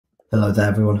Hello there,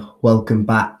 everyone. Welcome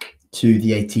back to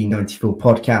the 1894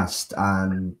 podcast.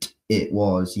 And it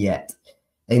was yet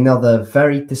another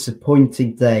very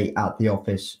disappointing day at the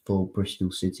office for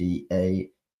Bristol City. A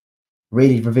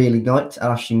really revealing night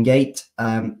at Ashton Gate,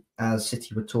 as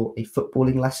City were taught a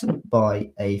footballing lesson by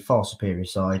a far superior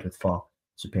side with far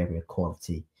superior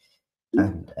quality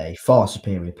and a far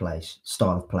superior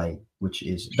style of play, which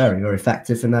is very, very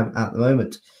effective for them at the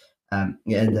moment.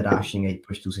 It ended at Ashton Gate,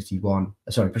 Bristol City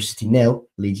 0,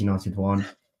 Leeds United 1.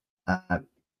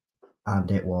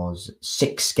 And it was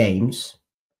 6 games.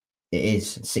 It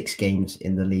is 6 games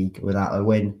in the league without a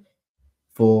win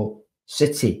for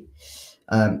City.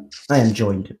 I am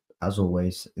joined, as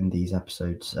always, in these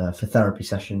episodes for therapy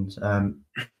sessions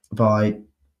by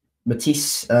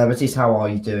Matiss. Matiss, how are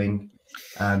you doing?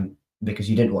 Because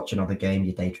you didn't watch another game,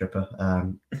 you day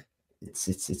tripper.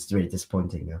 It's really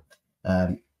disappointing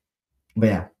now. But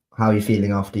yeah, how are you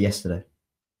feeling after yesterday?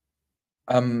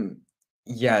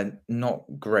 Yeah, not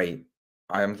great.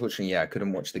 I unfortunately, I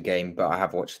couldn't watch the game, but I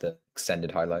have watched the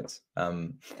extended highlights.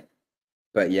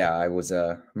 But yeah, I was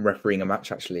refereeing a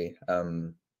match actually.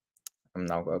 I'm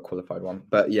now a qualified one.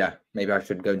 But yeah, maybe I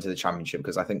should go into the championship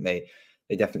because I think they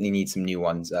definitely need some new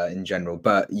ones in general.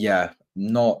 But yeah,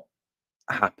 not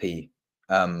happy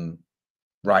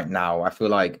right now. I feel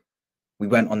like we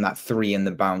went on that three on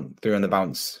the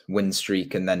bounce win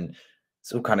streak, and then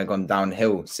it's all kind of gone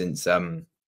downhill since New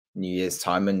Year's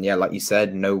time. And yeah, like you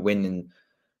said, no wins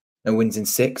in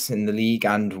 6 in the league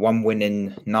and 1 win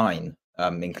in 9,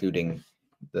 including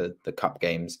the cup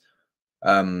games.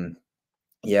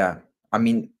 Yeah, I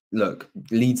mean, look,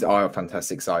 Leeds are a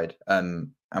fantastic side,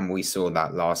 and we saw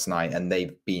that last night, and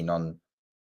they've been on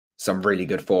some really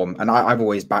good form, and I've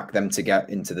always backed them to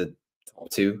get into the top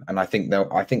 2, and I think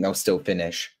they'll still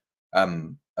finish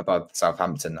above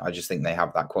Southampton. I just think they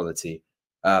have that quality,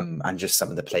 and just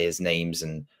some of the players' names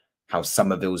and how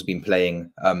Somerville's been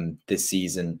playing this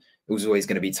season. It was always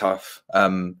going to be tough.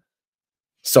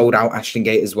 Sold out Ashton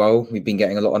Gate as well. We've been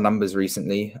getting a lot of numbers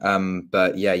recently,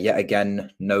 but yeah, yet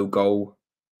again, no goal.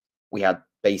 We had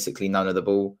basically none of the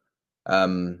ball.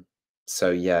 So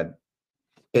yeah,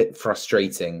 bit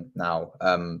frustrating now,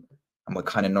 and we're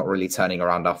kind of not really turning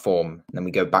around our form. And then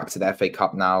we go back to the FA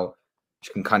Cup now,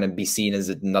 which can kind of be seen as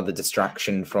another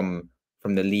distraction from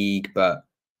the league, but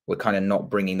we're kind of not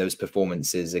bringing those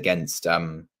performances against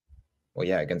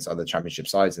against other championship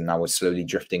sides, and now we're slowly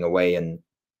drifting away and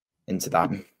into that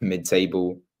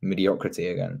mid-table mediocrity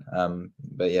again.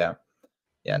 But yeah,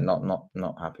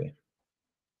 not happy.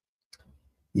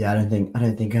 Yeah, I don't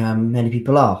think many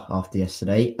people are after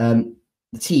yesterday.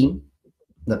 The team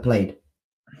that played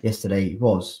yesterday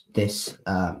was this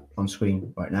on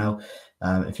screen right now.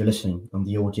 If you're listening on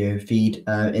the audio feed,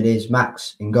 it is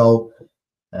Max in goal,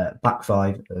 back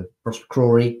 5 of Ross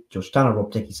McCrory, George Tanner,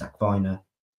 Rob Dickey, Zach Viner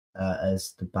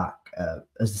as the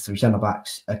 3 centre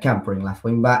backs, Campering left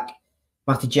wing back,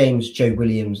 Matty James, Joe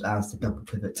Williams as the double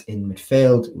pivot in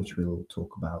midfield, which we'll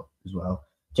talk about as well.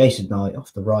 Jason Knight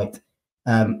off the right.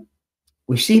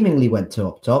 We seemingly went 2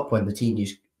 up top when the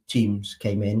teams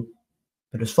came in,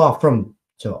 but it was far from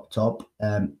 2 up top.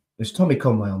 It was Tommy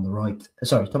Conway on the right.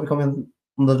 Tommy Conway on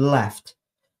the left.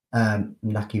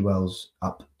 Naki Wells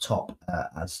up top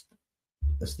as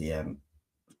the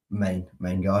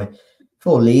main guy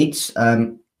for Leeds.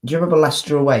 Do you remember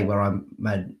Leicester away where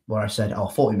I said, "Oh,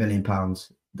 £40 million,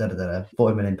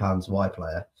 £40 million Y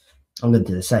player"? I'm going to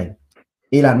do the same.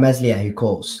 Ilan Meslier, who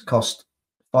cost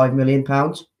 £5 million.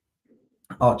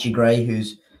 Archie Gray,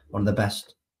 who's one of the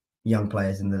best young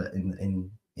players in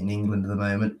England at the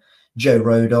moment. Joe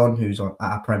Rodon, who's at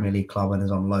a Premier League club and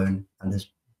is on loan and has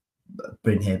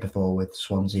been here before with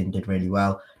Swansea and did really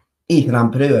well. Ethan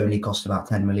Ampadu only cost about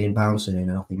 £10 million, so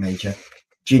nothing major.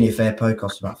 Junior Firpo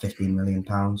cost about £15 million.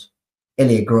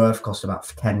 Ilya Gruev cost about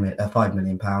 £5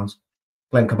 million.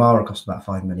 Glenn Kamara cost about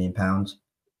 £5 million.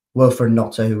 Wilfred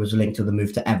Notta, who was linked to the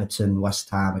move to Everton, West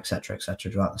Ham, etc.,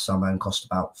 throughout the summer, and cost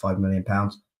about £5 million.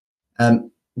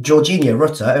 Jorginho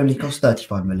Rutter only cost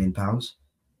 £35 million.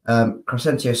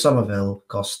 Crescencio Somerville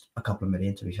cost a couple of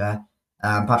million, to be fair.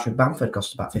 Patrick Bamford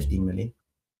cost about 15 million.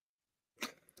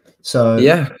 So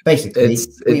yeah, basically, we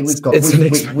should win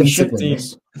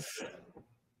this.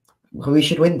 We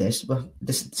should win this. But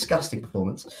this disgusting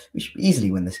performance, we should easily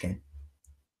win this game.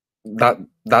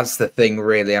 That's the thing,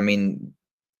 really. I mean,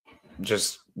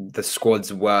 just the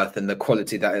squad's worth and the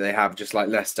quality that they have, just like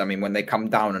Leicester. I mean, when they come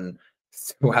down and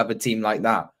still have a team like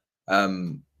that,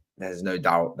 there's no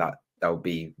doubt that they'll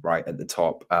be right at the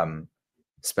top,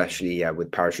 especially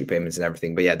with parachute payments and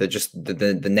everything. But yeah, they're just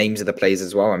the names of the players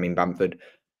as well. I mean, Bamford,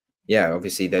 yeah,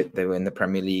 obviously they were in the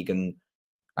Premier League and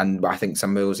and I think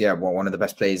Summerville's one of the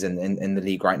best players in the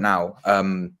league right now.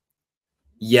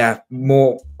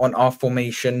 More on our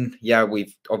formation.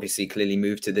 We've obviously clearly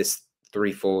moved to this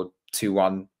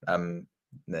 3-4-2-1 in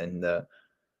the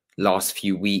last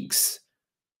few weeks.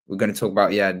 We're going to talk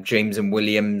about James and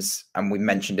Williams, and we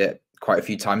mentioned it quite a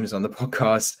few times on the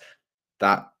podcast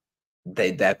that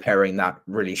their pairing that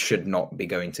really should not be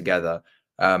going together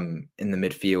in the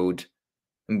midfield.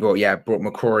 And brought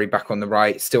McCrory back on the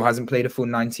right. Still hasn't played a full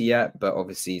 90 yet, but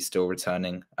obviously still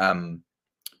returning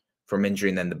from injury.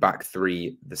 And then the back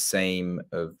three, the same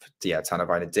of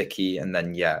Tanavina Dickey, and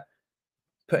then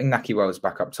putting Naki Wells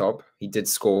back up top. He did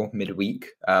score midweek,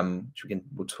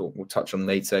 which we'll touch on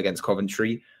later against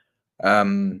Coventry.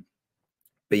 Overall,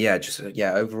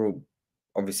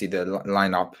 obviously the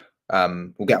lineup.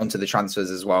 We'll get onto the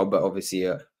transfers as well, but obviously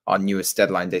our newest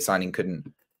deadline day signing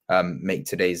couldn't make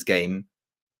today's game.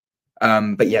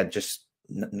 Just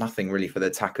nothing really for the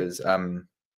attackers. And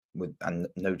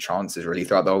no chances really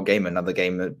throughout the whole game. Another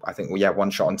game that I think one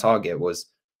shot on target was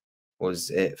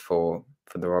it for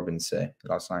the Robins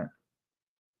last night.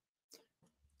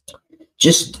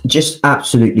 Just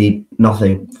absolutely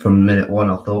nothing from minute one,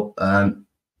 I thought.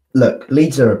 Look,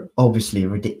 Leeds are obviously a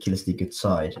ridiculously good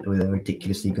side with a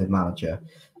ridiculously good manager,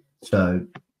 so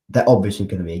they're obviously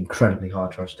going to be incredibly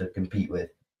hard for us to compete with.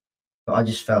 But I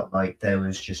just felt like there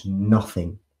was just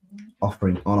nothing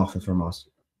on offer from us.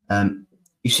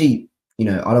 You see, I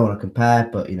don't want to compare,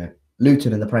 but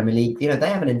Luton in the Premier League, they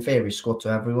have an inferior squad to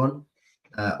everyone,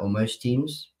 or most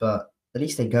teams, but at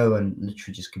least they go and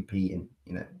literally just compete and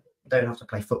don't have to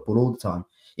play football all the time.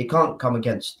 You can't come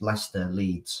against Leicester,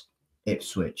 Leeds,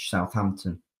 Ipswich,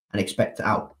 Southampton and expect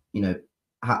to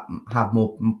have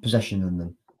more possession than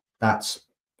them.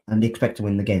 And expect to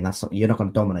win the game. You're not going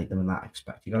to dominate them in that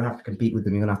aspect. You're going to have to compete with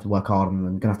them. You're going to have to work hard on them.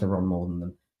 You're going to have to run more than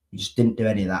them. You just didn't do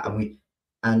any of that.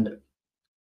 And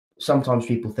sometimes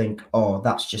people think, oh,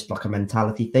 that's just like a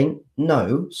mentality thing.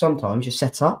 No, sometimes you're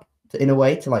set up in a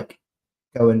way to like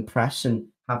go and press and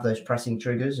have those pressing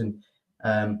triggers and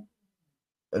have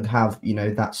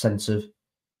that sense of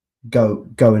go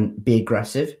and be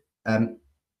aggressive. I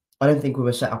don't think we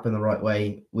were set up in the right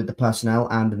way with the personnel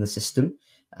and in the system.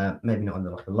 Maybe not in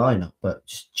the lineup, but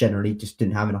just generally just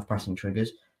didn't have enough pressing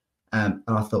triggers. And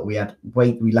I thought we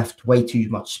left way too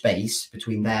much space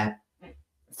between their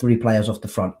three players off the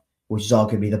front, which is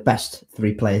arguably the best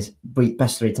three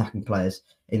attacking players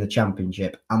in the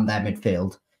Championship, and their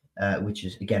midfield, which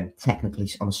is again technically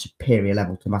on a superior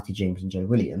level to Matty James and Joe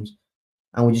Williams.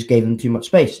 And we just gave them too much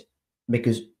space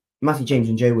because Matty James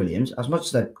and Joe Williams, as much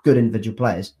as they're good individual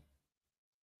players,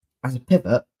 as a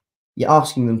pivot, you're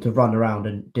asking them to run around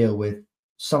and deal with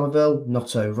Somerville,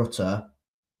 Notto, Rutter,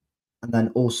 and then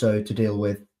also to deal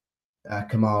with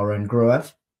Kamara and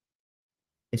Gruev.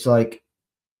 It's like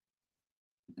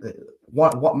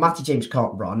what Matty James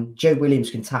can't run, Joe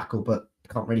Williams can tackle, but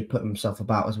can't really put himself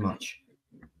about as much.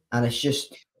 And it's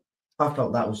just, I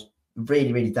felt that was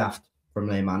really, really daft from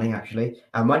Liam Manning, actually.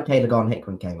 And when Taylor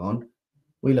Garn-Hickman came on,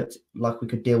 we looked like we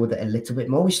could deal with it a little bit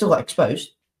more. We still got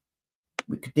exposed.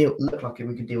 We could deal with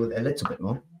it a little bit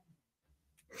more.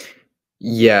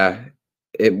 Yeah,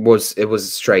 it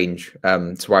was strange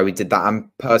to why we did that. And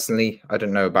personally, I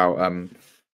don't know about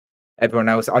everyone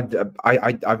else.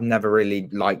 I've never really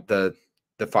liked the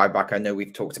 5-back. I know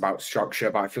we've talked about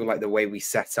structure, but I feel like the way we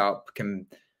set up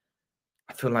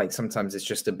I feel like sometimes it's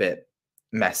just a bit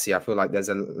messy. I feel like there's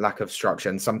a lack of structure,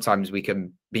 and sometimes we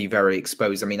can be very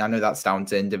exposed. I mean, I know that's down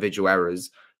to individual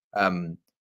errors.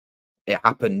 It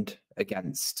happened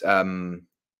against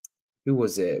who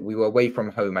was it? We were away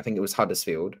from home. I think it was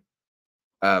Huddersfield.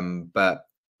 But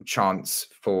chance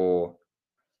for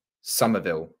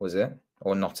Somerville, was it?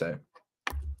 Or Notto?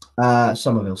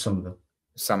 Somerville. You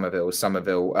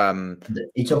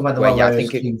talking about the one where I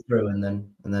think it came through and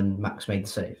then Max made the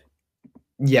save.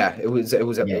 Yeah, it was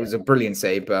a brilliant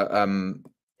save, but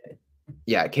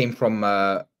it came from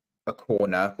a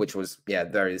corner, which was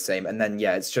very the same. And then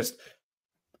it's just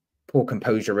poor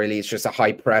composure, really. It's just a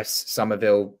high press.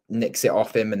 Somerville nicks it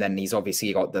off him, and then he's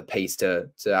obviously got the pace to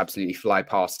absolutely fly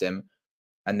past him.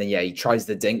 And then he tries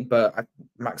the dink, but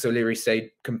Max O'Leary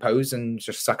stayed composed and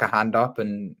just stuck a hand up,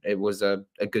 and it was a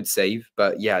good save.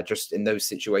 But just in those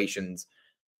situations,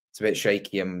 it's a bit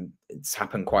shaky, and it's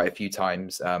happened quite a few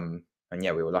times. And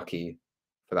we were lucky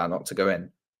for that not to go in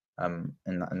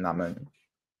that moment.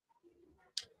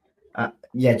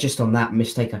 Just on that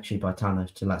mistake actually by Tano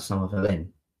to let Somerville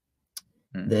in.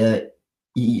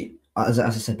 As I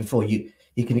said before, you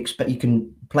can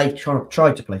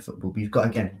try to play football, but you've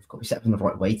got to be set up in the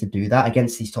right way to do that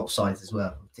against these top sides as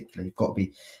well. Particularly, you've got to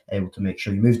be able to make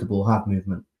sure you move the ball, have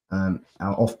movement,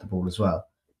 off the ball as well.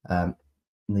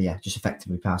 Yeah, just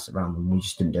effectively pass it around them. We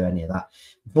just didn't do any of that.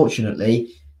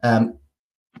 Unfortunately,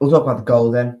 we'll talk about the goal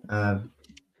then,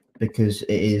 because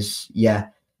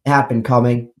it had been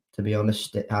coming, to be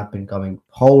honest. It had been coming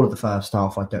whole of the first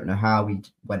half. I don't know how we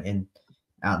went in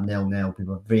at 0-0. We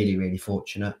were really, really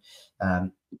fortunate.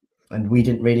 And we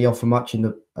didn't really offer much in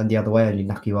the other way. Only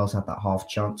Naki Wells had that half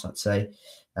chance, I'd say.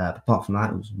 Apart from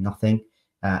that, it was nothing.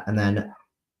 And then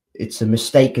it's a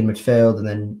mistake in midfield, and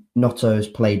then Notto's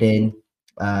played in.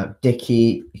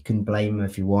 Dicky, you can blame him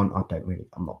if you want.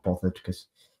 I'm not bothered because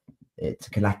it's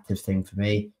a collective thing for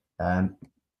me.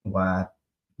 Where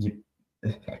you,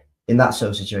 in that sort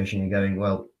of situation, you're going,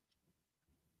 well,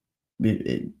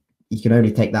 you can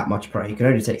only take that much pressure. You can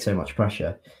only take so much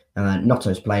pressure. And then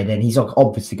Notto's played in. He's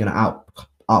obviously going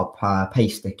to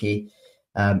pace Dicky.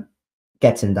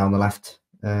 Gets in down the left,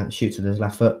 shoots with his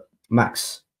left foot.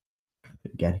 Max,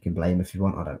 again, you can blame if you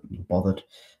want. I don't be bothered.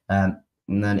 And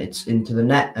then it's into the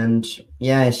net, and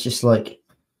yeah, it's just like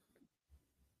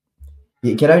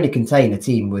you can only contain a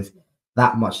team with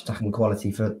that much attacking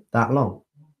quality for that long.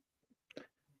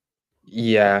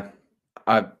 Yeah,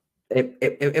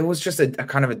 it was just a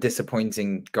kind of a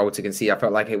disappointing goal to concede. I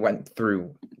felt like it went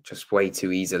through just way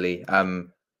too easily.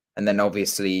 And then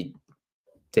obviously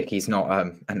Dickie's not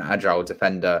an agile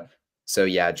defender, so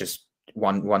yeah, just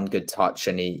one good touch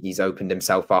and he's opened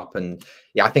himself up. And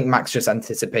yeah, I think Max just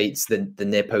anticipates the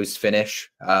near post finish.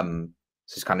 So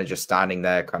he's kind of just standing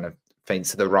there, kind of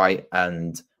feints to the right,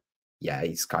 and yeah,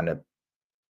 he's kind of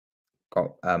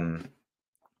got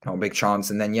not a big chance.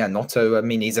 And then yeah, Notto, I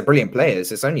mean, he's a brilliant player. It's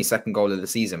his only second goal of the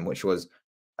season, which was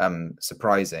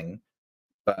surprising.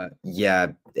 But yeah,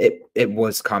 it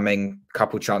was coming. A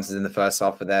couple chances in the first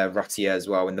half of there. Ruttier as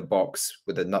well in the box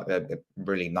with a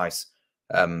really nice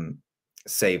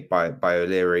save by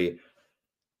O'Leary.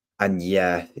 And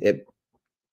yeah, it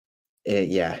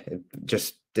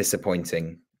just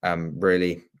disappointing.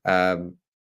 Really,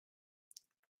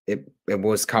 it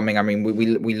was coming. I mean,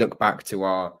 we look back to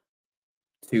our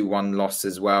 2-1 loss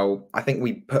as well. I think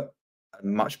we put a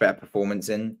much better performance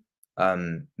in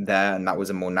there, and that was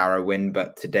a more narrow win.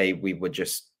 But today we were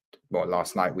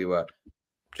last night we were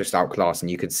just outclassed,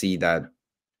 and you could see their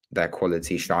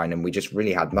quality shine, and we just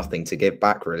really had nothing to give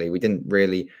back. Really, we didn't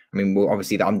really. I mean, we're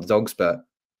obviously the underdogs, but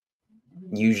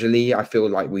usually I feel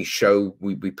like we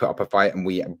put up a fight and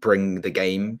we bring the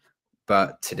game.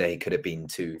 But today could have been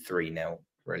 2-3-0,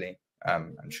 really,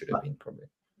 and should have been probably.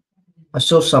 I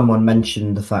saw someone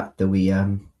mention the fact that we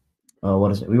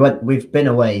what is it? We've been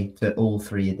away to all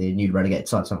three of the new relegated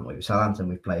sides, haven't we? With Southampton,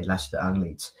 we've played Leicester and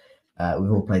Leeds.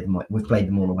 We've played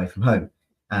them all away from home,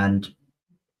 and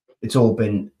it's all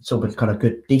been kind of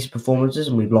good, decent performances,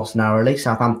 and we've lost narrowly.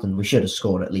 Southampton, we should have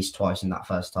scored at least twice in that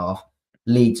first half.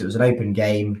 Leeds, it was an open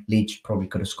game. Leeds probably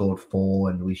could have scored 4,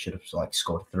 and we should have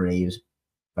scored 3. It was a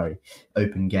very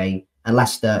open game. And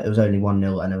Leicester, it was only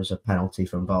 1-0, and there was a penalty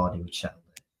from Vardy, which settled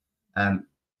it.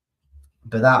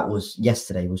 But that was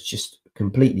yesterday was just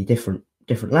completely different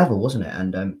level, wasn't it?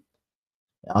 And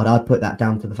I'd put that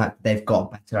down to the fact that they've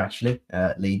got better actually,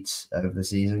 Leeds over the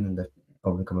season, and they've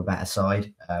probably become a better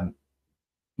side,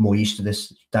 more used to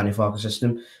this Danny Farker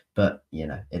system. But you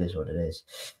know, it is what it is.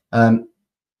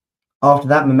 After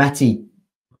that, Mehmeti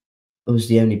was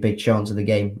the only big chance of the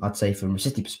game, I'd say, from a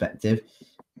City perspective.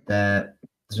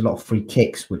 There's a lot of free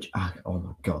kicks, which, oh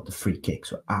my God, the free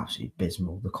kicks were absolutely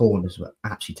abysmal. The corners were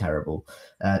actually terrible.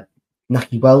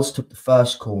 Naki Wells took the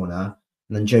first corner,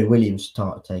 and then Joe Williams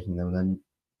started taking them, and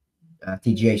then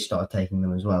TGH started taking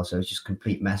them as well. So it was just a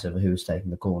complete mess over who was taking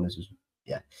the corners.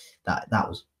 That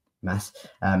was a mess.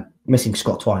 Missing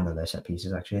Scott Twine on those set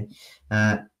pieces, actually.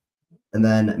 And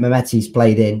then Mehmeti's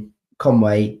played in.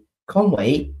 Conway,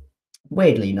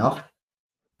 weirdly enough,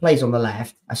 plays on the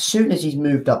left. As soon as he's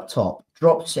moved up top,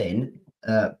 drops in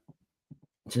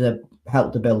to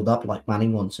help the build up like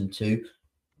Manning wants him to.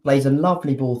 Plays a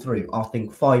lovely ball through. I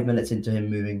think 5 minutes into him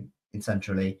moving in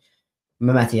centrally,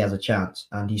 Mehmeti has a chance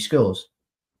and he scores.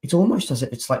 It's almost as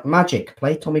if it's like magic.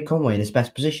 Play Tommy Conway in his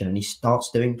best position and he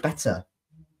starts doing better.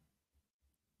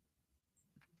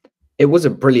 It was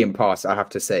a brilliant pass, I have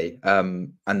to say.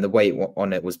 And the weight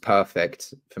on it was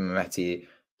perfect for Mehmeti to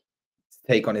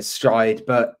take on his stride,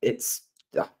 but it's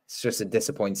just a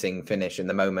disappointing finish in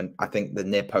the moment. I think the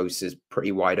near post is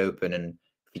pretty wide open, and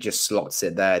if he just slots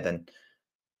it there, then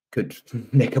could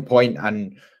nick a point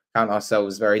and count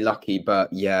ourselves very lucky.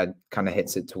 But yeah, kind of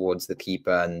hits it towards the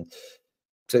keeper, and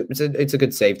so it's a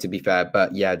good save, to be fair.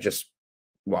 But yeah, just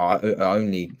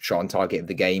only shot on target of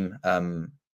the game,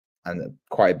 and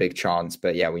quite a big chance.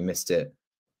 But yeah, we missed it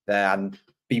there. And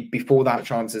before that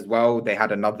chance as well, they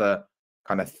had another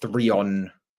kind of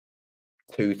 3-on-2,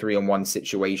 3-on-1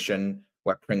 situation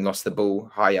where Pring lost the ball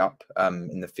high up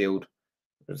in the field.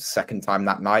 It was the second time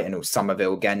that night, and it was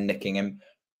Somerville again nicking him.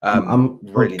 I'm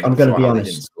really going not to be sure how they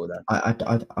honest. didn't score there.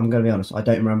 I'm going to be honest. I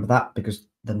don't remember that because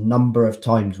the number of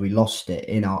times we lost it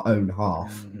in our own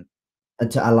half,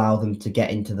 and to allow them to get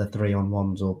into the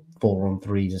 3-on-1s or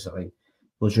 4-on-3s or something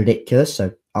was ridiculous.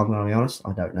 So I'm going to be honest.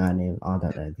 I don't know anything like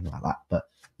that. But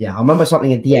yeah, I remember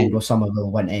something at the end where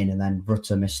Somerville went in and then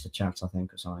Rutter missed a chance, I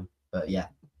think, or something. But yeah.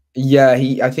 Yeah,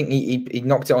 I think he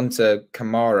knocked it onto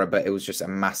Kamara, but it was just a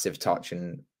massive touch,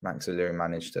 and Max O'Leary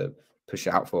managed to push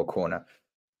it out for a corner.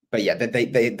 But yeah,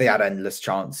 they had endless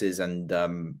chances, and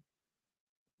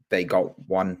they got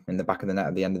one in the back of the net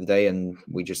at the end of the day, and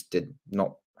we just did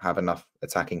not have enough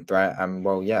attacking threat. And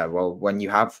when you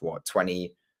have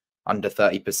under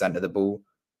 30% of the ball,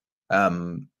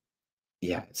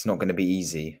 yeah, it's not going to be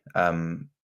easy. And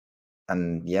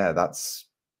yeah,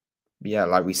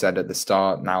 like we said at the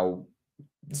start, now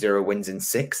 0 wins in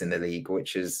 6 in the league,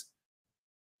 which is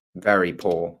very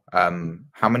poor.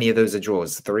 How many of those are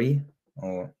draws? 3?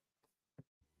 Or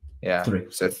yeah, 3.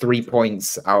 So 3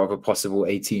 points out of a possible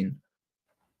 18.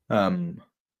 It's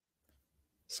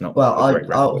not a great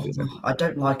record, is it? I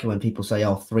don't like it when people say,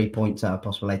 3 points out of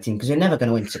possible 18, because you're never going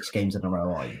to win 6 games in a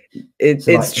row, are you?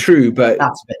 It's true, but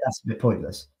that's a bit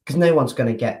pointless, because no one's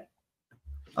going to get,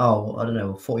 I don't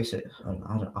know, 46. I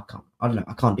don't know.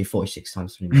 I can't do 46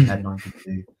 times 3 in my head.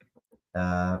 92.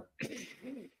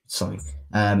 Sorry.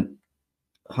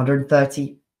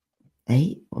 138.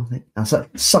 I think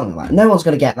something like that. No one's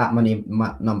going to get that many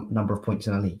number of points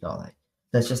in a league, are they?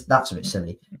 That's a bit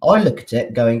silly. I look at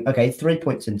it going, okay, 3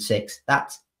 points in 6.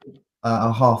 That's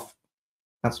a half.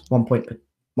 That's 1 point.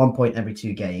 1 point every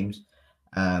 2 games.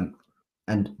 And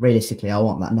realistically, I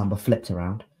want that number flipped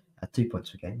around at 2 points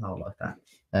per game. I like that.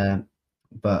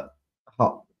 But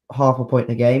half a point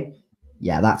a game,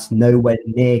 yeah, that's nowhere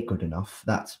near good enough.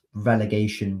 That's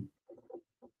relegation.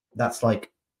 That's like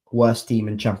worst team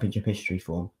in Championship history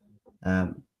form.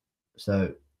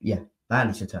 So yeah, that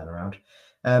needs to turn around.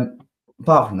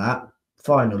 Apart from that,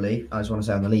 finally, I just want to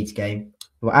say on the Leeds game,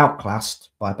 we were outclassed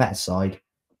by a better side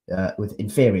with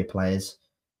inferior players,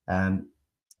 and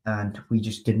we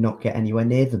just did not get anywhere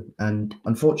near them. And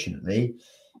unfortunately,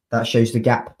 that shows the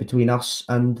gap between us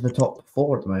and the top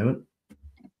 4 at the moment.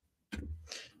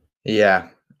 Yeah,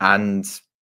 and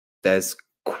there's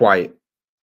quite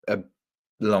a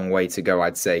long way to go,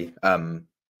 I'd say.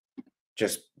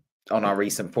 Just on our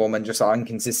recent form and just our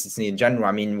inconsistency in general.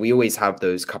 I mean, we always have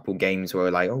those couple games where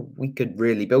we're like, oh, we could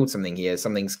really build something here.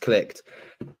 Something's clicked.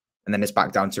 And then it's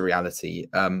back down to reality.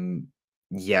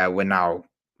 Yeah, we're now,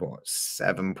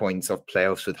 7 points off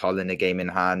playoffs with Hull in a game in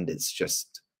hand. It's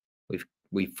just,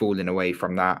 we've fallen away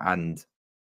from that. And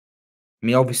I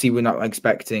mean, obviously, we're not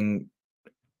expecting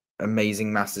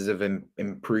amazing masses of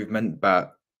improvement,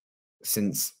 but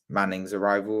since Manning's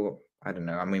arrival, I don't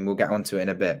know. I mean, we'll get onto it in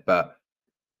a bit, but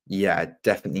yeah, it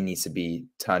definitely needs to be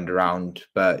turned around.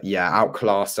 But yeah,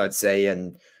 outclassed, I'd say.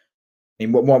 And I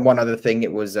mean, one other thing,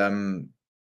 it was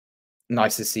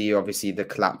nice to see, obviously, the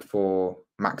clap for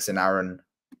Max and Aaron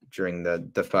during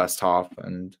the first half,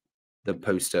 and the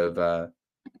poster of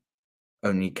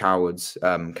only cowards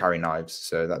carry knives.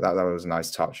 So that was a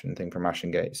nice touch and thing from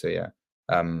Ashengate. So yeah,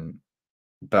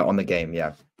 but on the game,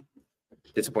 yeah,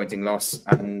 disappointing loss,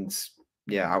 and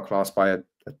yeah, outclassed by a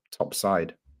top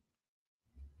side.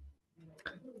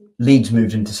 Leeds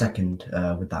moved into second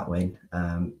with that win.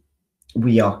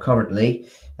 We are currently,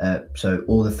 so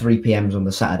all the 3 PMs on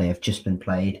the Saturday have just been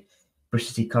played.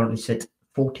 Bristol City currently sit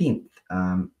 14th.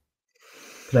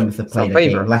 Plymouth have played a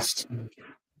game less.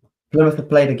 Plymouth have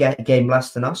played a game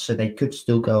less than us, so they could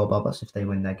still go above us if they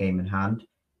win their game in hand.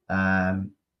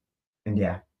 And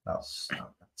yeah, that's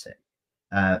it.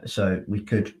 So we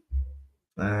could,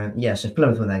 so if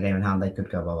Plymouth win their game in hand, they could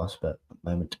go above us, but at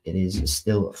the moment it is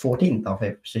still 14th, our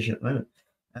favourite position at the moment.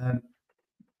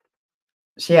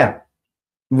 So yeah,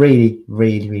 really,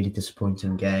 really, really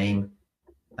disappointing game.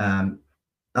 And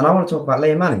I want to talk about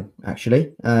Liam Manning,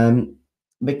 actually,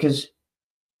 because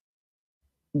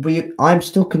I'm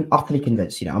still utterly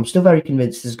convinced, I'm still very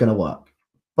convinced this is going to work.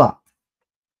 But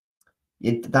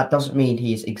that doesn't mean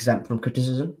he is exempt from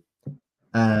criticism.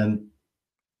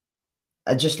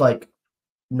 Just like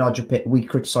we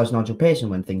criticised Nigel Pearson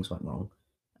when things went wrong,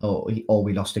 or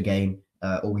we lost a game,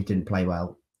 or we didn't play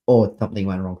well, or something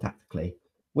went wrong tactically.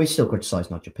 We still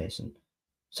criticise Nigel Pearson.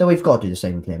 So we've got to do the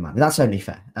same with Liam Manning. That's only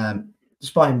fair.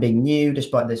 Despite him being new,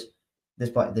 despite this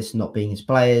not being his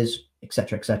players,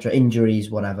 etc., injuries,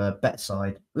 whatever, better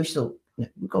side, we've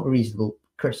got to be reasonable,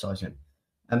 criticise him.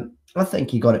 I think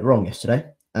he got it wrong yesterday.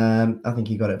 I think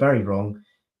he got it very wrong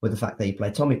with the fact that he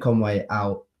played Tommy Conway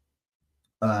out.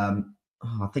 I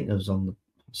think it was on the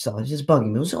side. It's just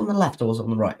bugging me. Was it on the left or was it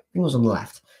on the right? I think it was on the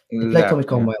left. He played Tommy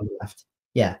Conway on the left.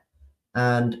 Yeah.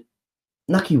 And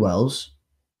Nahki Wells,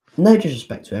 no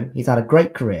disrespect to him, he's had a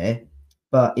great career,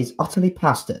 but he's utterly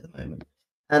past it at the moment.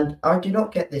 And I do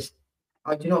not get this.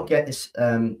 I do not get this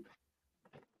kind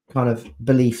of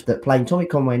belief that playing Tommy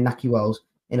Conway and Nahki Wells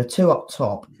in a 2 up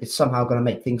top is somehow going to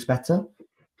make things better.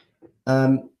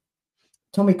 Tommy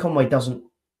Conway's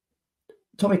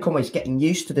getting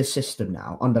used to this system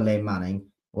now under Liam Manning,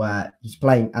 where he's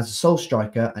playing as a sole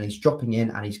striker and he's dropping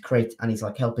in and he's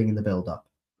like helping in the build-up.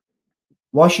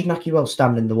 Why should Nahki Wells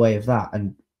stand in the way of that?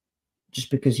 And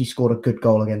just because he scored a good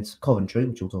goal against Coventry,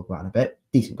 which we'll talk about in a bit,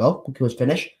 decent goal, good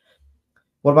finish.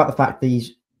 What about the fact that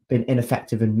he's been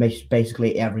ineffective in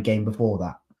basically every game before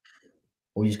that?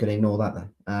 Or are you just going to ignore that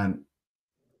then?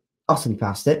 Utterly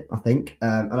past it, I think.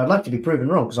 And I'd like to be proven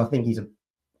wrong because I think he's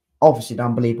obviously an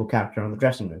unbelievable character in the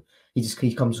dressing room.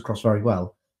 He comes across very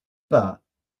well. But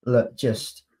look,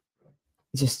 just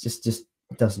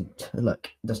doesn't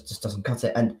cut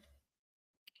it. And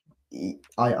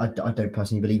I don't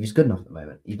personally believe he's good enough at the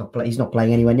moment. He's not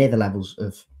playing anywhere near the levels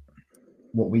of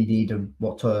what we need and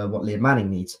what Liam Manning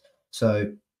needs.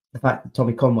 So the fact that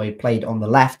Tommy Conway played on the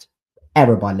left,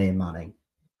 error by Liam Manning.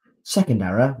 Second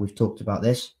error, we've talked about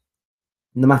this.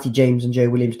 The Matty James and Joe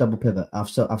Williams double pivot. I've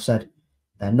said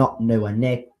they're nowhere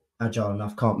near agile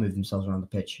enough, can't move themselves around the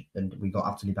pitch, and we got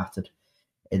utterly battered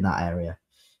in that area.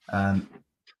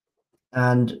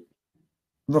 And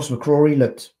Ross McCrory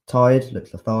looked tired,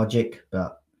 looked lethargic,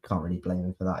 but can't really blame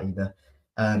him for that either.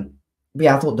 But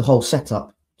yeah, I thought the whole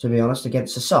setup, to be honest,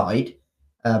 against the side,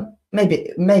 maybe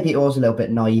it was a little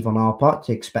bit naive on our part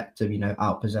to expect to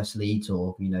outpossess Leeds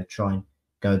or try and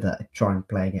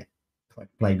play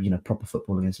proper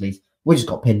football against Leeds. We just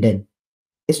got pinned in.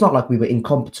 It's not like we were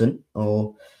incompetent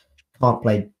or can't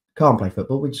play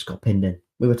football. We just got pinned in.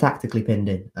 We were tactically pinned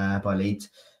in by Leeds,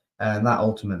 and that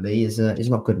ultimately is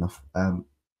not good enough.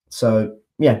 So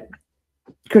yeah,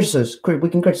 we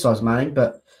can criticize Manning,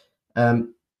 but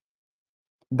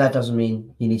that doesn't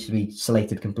mean he needs to be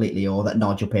slated completely or that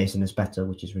Nigel Pearson is better,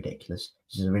 which is ridiculous.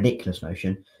 This is a ridiculous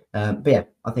notion. But yeah,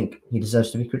 I think he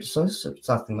deserves to be criticised. So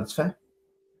I think that's fair.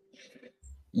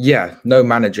 Yeah, no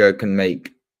manager can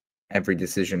make every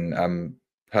decision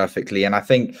perfectly, and I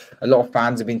think a lot of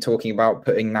fans have been talking about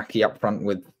putting Nahki up front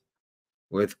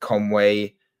with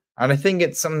Conway, and I think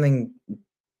it's an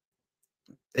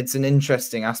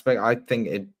interesting aspect. I think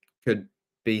it could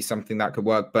be something that could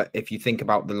work, but if you think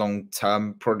about the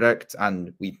long-term product,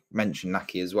 and we mentioned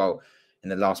Nahki as well in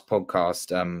the last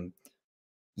podcast,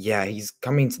 yeah, he's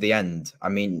coming to the end. I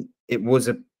mean, it was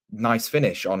a nice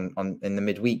finish in the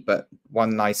midweek, but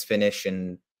one nice finish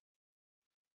in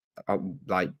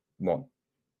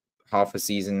half a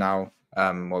season now,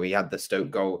 where we had the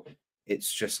Stoke goal.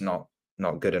 It's just not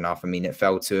good enough. I mean, it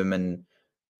fell to him, and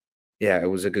yeah, it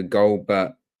was a good goal,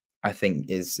 but I think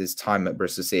his time at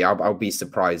Bristol City, I'll be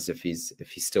surprised if he's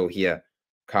still here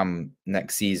come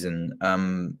next season.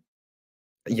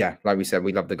 Yeah, like we said,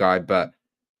 we love the guy, but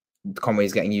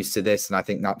Conway's getting used to this, and I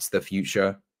think that's the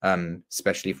future,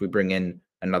 especially if we bring in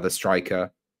another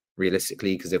striker,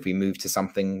 realistically, because if we move to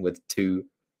something with two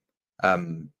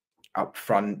up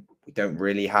front, we don't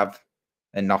really have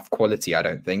enough quality, I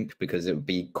don't think, because it would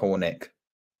be Cornick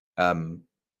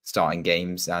starting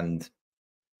games, and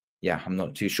yeah, I'm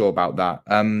not too sure about that.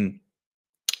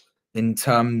 In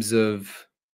terms of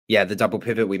the double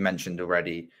pivot we mentioned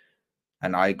already,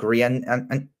 and I agree,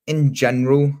 and in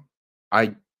general,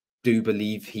 I do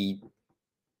believe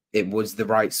it was the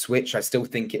right switch. I still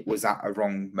think it was at a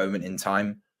wrong moment in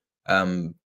time,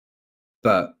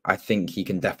 but I think he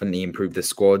can definitely improve the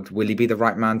squad. Will he be the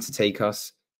right man to take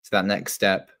us to that next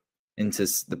step into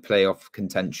the playoff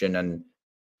contention and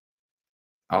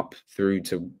up through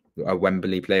to a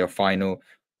Wembley playoff final?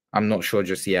 I'm not sure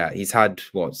just yet. He's had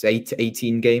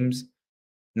 18 games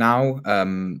now.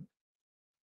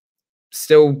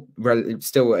 Still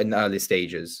in early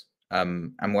stages.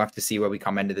 And we'll have to see where we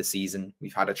come end of the season.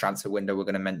 We've had a transfer window. We're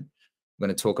going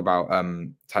to talk about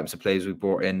types of players we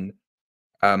brought in.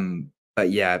 But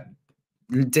yeah,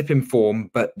 dip in form.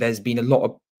 But there's been a lot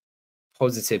of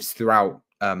positives throughout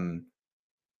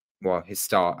his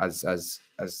start as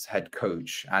head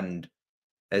coach, and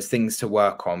there's things to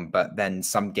work on. But then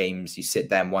some games you sit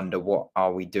there and wonder, what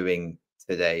are we doing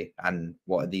today, and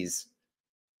what are these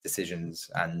decisions?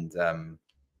 And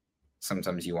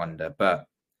sometimes you wonder, but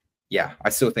yeah, I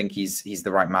still think he's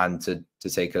the right man to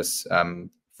take us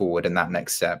forward in that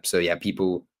next step. So yeah,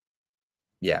 people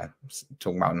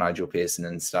talking about Nigel Pearson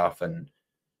and stuff, and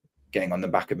getting on the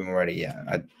back of him already.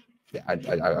 Yeah,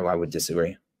 I would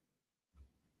disagree.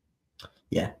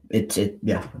 Yeah,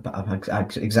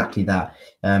 exactly that.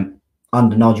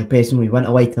 Under Nigel Pearson, we went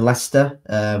away to Leicester,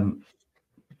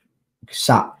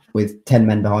 sat with 10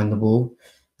 men behind the ball,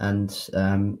 and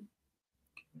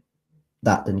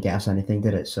that didn't get us anything,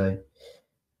 did it? So,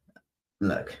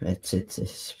 look, it's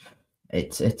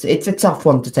a tough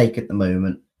one to take at the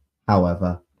moment.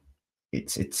 However,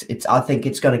 it's I think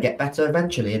it's going to get better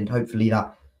eventually, and hopefully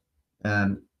that,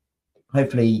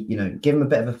 hopefully, give him a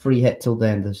bit of a free hit till the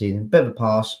end of the season, bit of a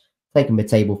pass, take a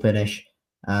mid-table finish.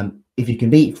 If you can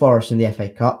beat Forest in the FA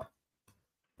Cup,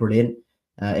 brilliant.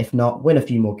 If not, win a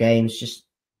few more games. Just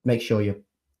make sure you're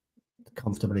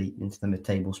comfortably into the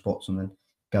mid-table spots, and then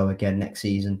go again next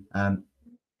season.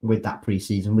 With that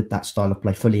pre-season, with that style of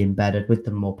play fully embedded, with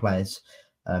the more players,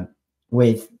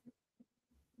 with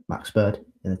Max Bird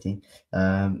in the team,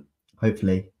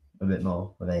 hopefully a bit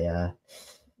more of a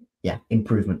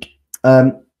improvement.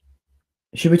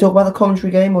 Should we talk about the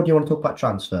Coventry game, or do you want to talk about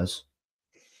transfers?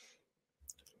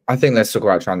 I think let's talk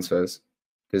about transfers,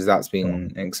 because that's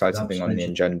been an exciting thing on the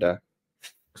agenda.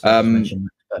 I've mentioned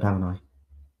Max Bird, haven't I?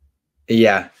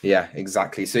 Yeah,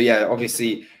 exactly. So yeah,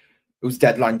 obviously it was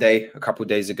deadline day a couple of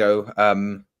days ago.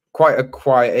 Quite a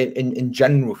quiet in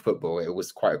general football. It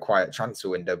was quite a quiet transfer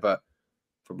window, but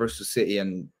for Bristol City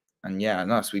and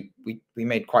us, we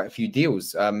made quite a few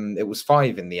deals. It was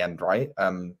 5 in the end, right?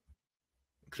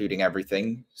 Including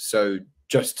everything. So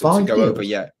just to go deals over,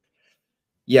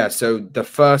 yeah. So the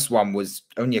first one was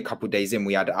only a couple of days in.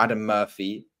 We had Adam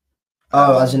Murphy.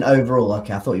 Oh, as in overall.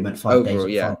 Okay, I thought you meant 5 overall,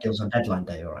 days. 5 deals on deadline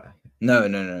day. All right. No.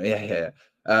 Yeah.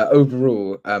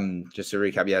 Overall, just to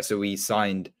recap, yeah. So we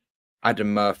signed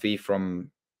Adam Murphy from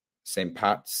St.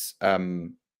 Pat's.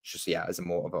 Just as a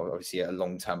more of obviously a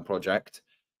long-term project.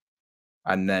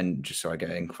 And then just so I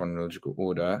get in chronological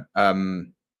order.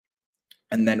 And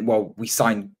then we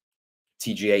signed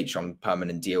TGH on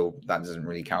permanent deal. That doesn't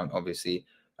really count, obviously.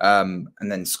 And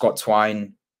then Scott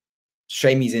Twine.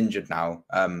 Shame he's injured now,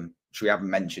 which we haven't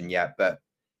mentioned yet, but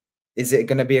is it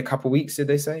going to be a couple of weeks, did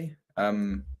they say?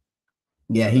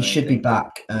 Yeah, he should be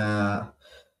back.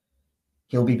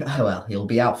 He'll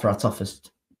be out for our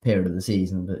toughest period of the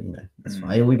season, but that's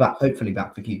fine. He'll be back, hopefully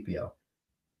back for QPR.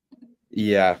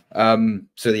 Yeah.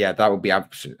 So yeah, that would be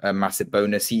a massive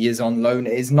bonus. He is on loan.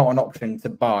 It is not an option to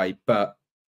buy, but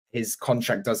his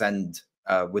contract does end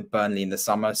with Burnley in the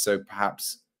summer. So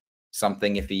perhaps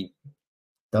something if he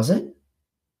does it.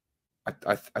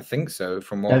 I think so.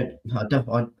 From what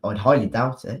I'd highly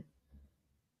doubt it.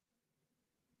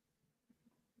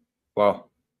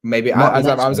 Well, maybe as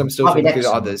I'm still talking through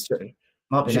the others.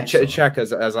 Check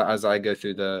as I go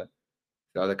through the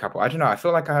other couple. I don't know. I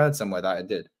feel like I heard somewhere that it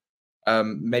did.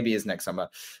 Maybe it's next summer.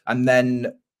 And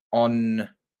then on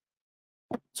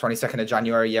 22nd of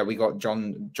January, we got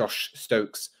Josh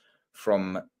Stokes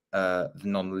from the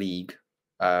non-league.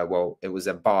 It was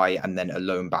a buy and then a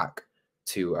loan back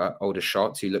to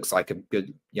Aldershot, who looks like a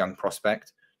good young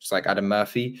prospect, just like Adam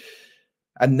Murphy.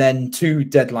 And then 2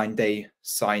 deadline day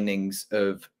signings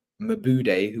of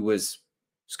Mabude, who was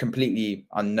completely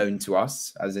unknown to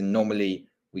us, as in normally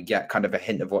we get kind of a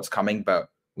hint of what's coming, but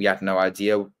we had no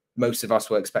idea. Most of us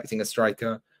were expecting a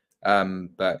striker,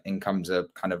 but in comes a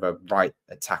kind of a right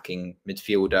attacking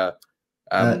midfielder.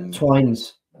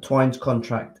 Twine's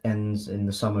contract ends in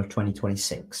the summer of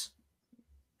 2026.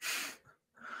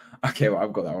 Okay, well,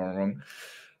 I've got that one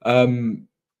wrong.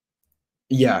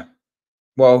 Yeah.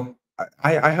 Well,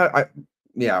 I heard,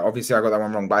 obviously I got that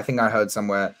one wrong, but I think I heard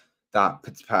somewhere that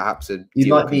perhaps a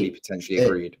deal can be potentially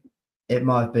agreed. It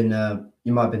might have been,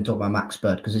 you might have been talking about Max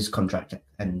Bird because his contract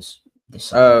ends this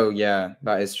summer. Oh, yeah,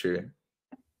 that is true.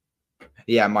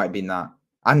 Yeah, it might have been that.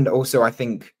 And also, I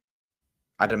think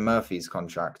Adam Murphy's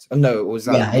contract. Oh, no, was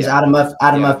that? Yeah,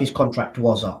 Adam Murphy's contract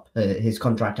was up. His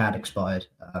contract had expired.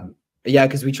 Yeah,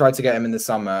 because we tried to get him in the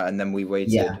summer and then we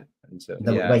waited. Yeah.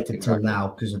 Then we waited till now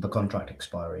because of the contract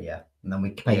expiry, and then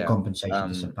we paid compensation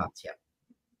to St. Pat's,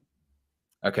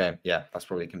 Okay, yeah, that's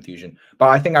probably confusion. But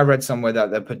I think I read somewhere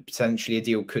that there potentially a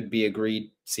deal could be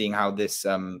agreed, seeing how this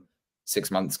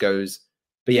 6 months goes.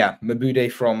 But yeah, Mabude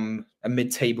from a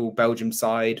mid-table Belgium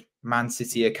side, Man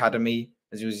City Academy,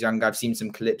 as he was young. I've seen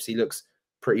some clips. He looks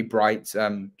pretty bright,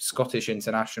 Scottish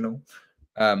international.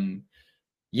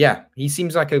 Yeah, he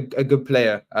seems like a good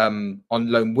player on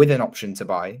loan with an option to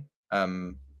buy,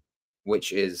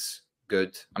 which is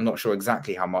good. I'm not sure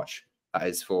exactly how much that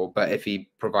is for, but if he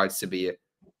provides to be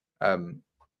a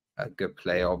good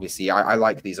player, obviously, I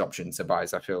like these options to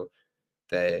buys. I feel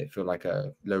like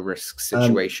a low risk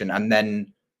situation. And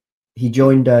then he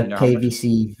joined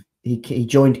KVC he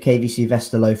joined KVC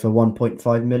Westerlo for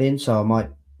 1.5 million. So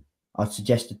I'd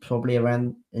suggested probably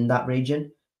around in that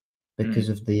region because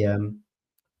of the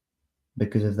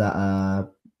because of that.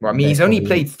 Well, I mean, he's only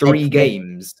played 3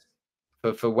 games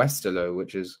for Westerlo,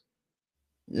 which is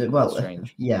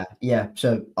strange. Yeah.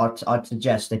 So I'd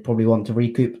suggest they probably want to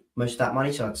recoup most of that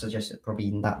money. So I'd suggest it probably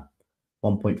in that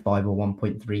 1.5 or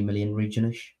 1.3 million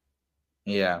regionish.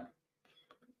 Yeah,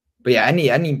 but yeah,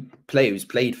 any player who's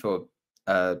played for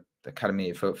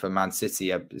academy for Man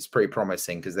City is pretty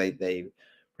promising because they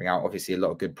bring out obviously a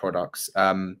lot of good products.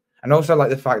 And also like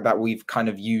the fact that we've kind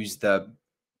of used the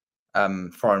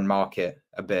foreign market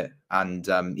a bit, and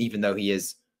even though he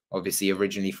is obviously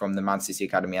originally from the Man City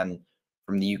academy and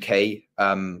from the UK,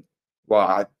 the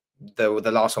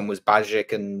last one was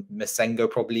Bajic and Masengo,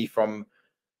 probably from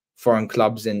foreign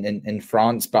clubs in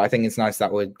France. But I think it's nice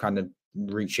that we're kind of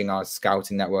reaching our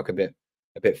scouting network a bit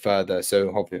further.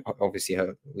 So obviously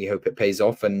we hope it pays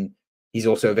off. And he's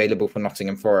also available for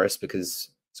Nottingham Forest because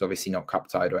it's obviously not cup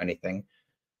tied or anything.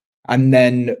 And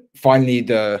then finally,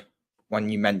 the one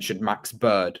you mentioned, Max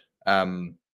Bird,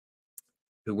 who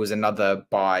was another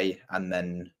buy and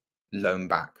then loan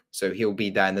back. So he'll be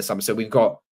there in the summer. So we've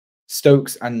got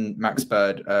Stokes and Max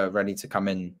Bird ready to come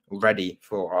in already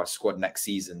for our squad next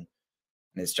season.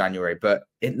 And it's January, but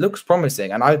it looks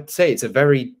promising. And I'd say it's a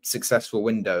very successful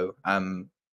window. And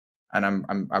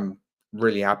I'm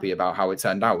really happy about how it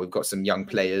turned out. We've got some young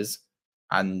players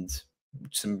and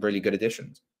some really good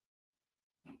additions.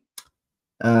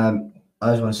 I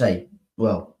just want to say,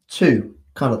 well,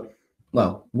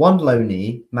 one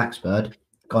loanee, Max Bird,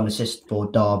 got an assist for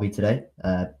Derby today.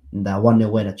 Their 1-0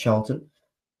 win at Charlton.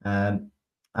 And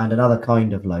another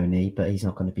kind of loanee, but he's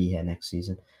not going to be here next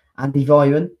season. Andy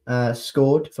Vyman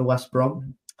scored for West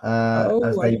Brom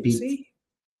as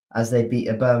they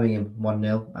beat Birmingham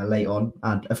 1-0 late on.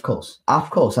 And of course,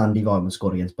 Andy Vyman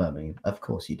scored against Birmingham. Of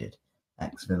course he did.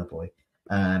 Ex-Villa boy.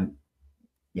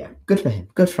 Yeah, good for him.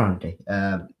 Good for Andy.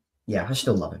 Yeah, I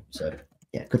still love him. So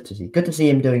yeah, good to see. Good to see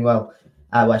him doing well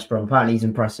at West Brom. Apparently he's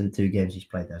impressed in the 2 games he's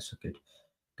played there. So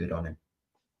good on him.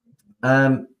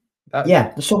 Yeah,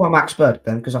 let's talk about Max Bird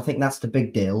then, because I think that's the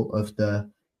big deal of the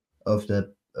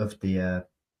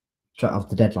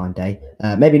deadline day.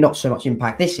 Maybe not so much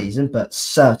impact this season, but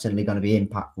certainly going to be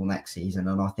impactful next season.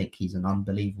 And I think he's an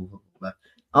unbelievable footballer.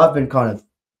 I've been kind of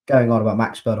going on about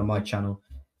Max Bird on my channel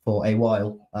for a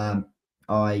while.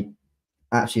 I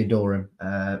actually adore him.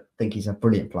 Think he's a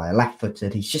brilliant player.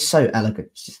 Left-footed. He's just so elegant.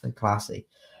 He's just so classy.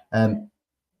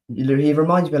 He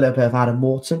reminds me a little bit of Adam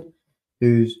Morton,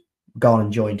 who's gone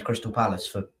and joined Crystal Palace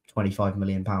for £25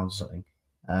 million or something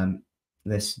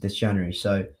this January.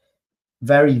 So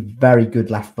very, very good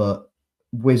left foot,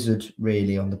 wizard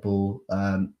really on the ball.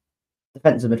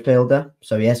 Defensive midfielder,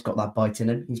 so he has got that bite in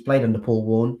him. He's played under Paul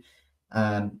Warne,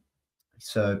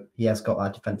 so he has got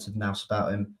that defensive nous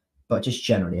about him. But just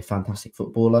generally a fantastic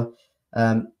footballer,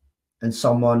 and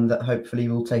someone that hopefully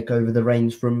will take over the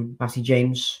reins from Matty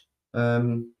James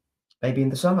maybe in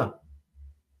the summer.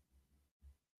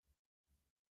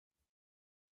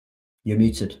 You're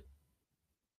muted.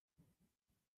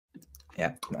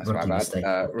 Yeah, that's my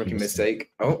bad. Rookie mistake.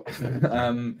 Oh,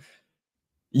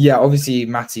 yeah. Obviously,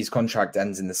 Matty's contract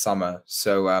ends in the summer,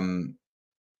 so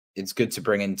it's good to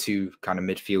bring in 2 kind of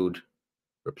midfield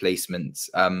replacements.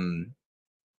 And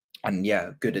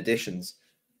yeah, good additions.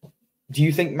 Do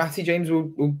you think Matty James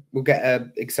will get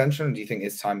an extension, or do you think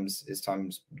his time's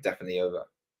definitely over?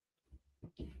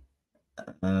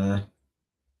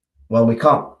 Well, we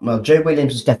can't. Well, Joe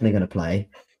Williams is definitely going to play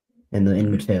in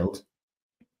midfield.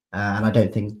 And I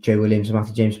don't think Joe Williams and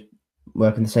Matty James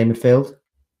work in the same midfield.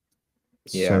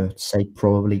 Yeah. So I'd say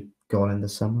probably gone in the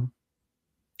summer.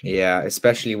 Yeah,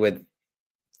 especially with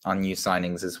our new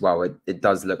signings as well. It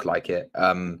does look like it.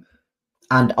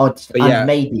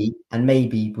 Maybe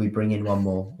we bring in one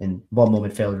more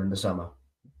midfielder in the summer.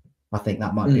 I think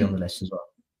that might be on the list as well.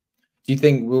 Do you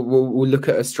think we'll look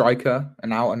at a striker,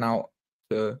 an out and out?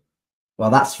 Well,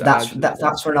 that's for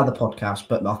another podcast,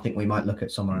 but I think we might look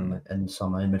at someone in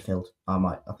summer in midfield.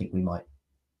 I think we might.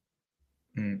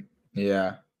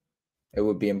 Yeah, it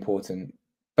would be important.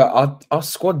 But our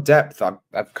squad depth,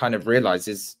 I've kind of realised,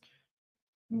 is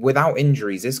without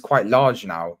injuries is quite large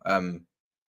now.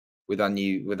 With our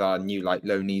new like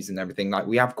loanees and everything, like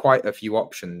we have quite a few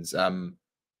options,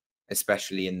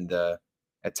 especially in the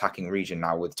attacking region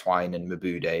now with Twine and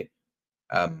Mabude.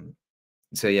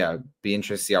 So yeah, be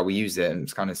interested to see how we use it. And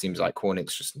it kind of seems like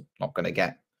Cornick's just not going to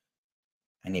get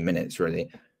any minutes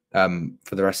really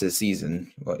for the rest of the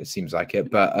season. Well, it seems like it,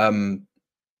 but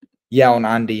yeah, on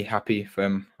Andy, happy for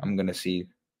him. I'm going to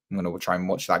try and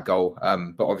watch that goal.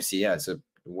 But obviously, yeah, it's a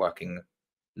working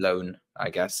loan, I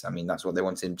guess. I mean, that's what they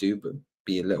wanted him to do, but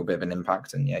be a little bit of an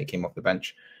impact. And yeah, he came off the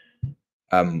bench.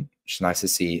 Which is nice to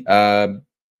see.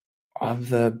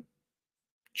 Other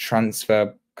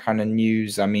transfer kind of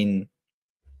news, I mean,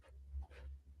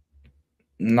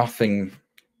 nothing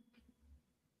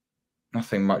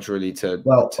much really to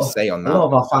say on that. A lot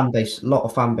of our fan base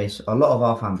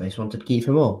wanted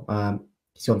Kiefer Moore.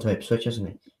 He's gone to Ipswich, hasn't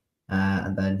he?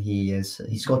 And then he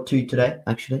scored 2 today.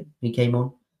 Actually, he came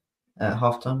on at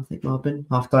halftime. I think might have been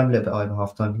halftime, a little bit over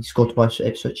halftime. He scored twice at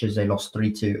Ipswich as they lost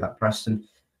 3-2 at Preston.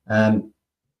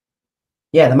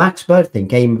 Yeah, the Max Bird thing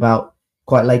came about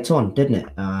quite late on, didn't it?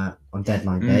 On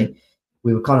deadline day,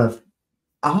 we were kind of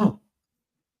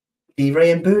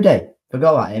D-Ray and Boudet.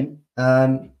 Forgot about him.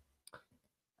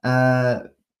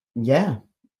 Yeah,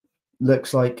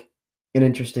 looks like an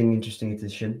interesting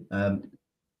addition.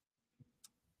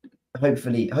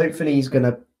 Hopefully he's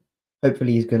gonna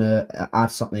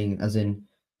add something. As in,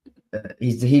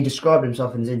 he described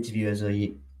himself in his interview as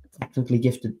a technically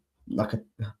gifted, like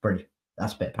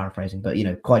that's a bit paraphrasing, but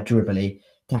quite dribbly,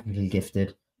 technically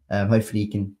gifted. Hopefully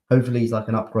he's like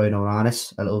an upgrade on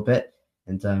Arnis a little bit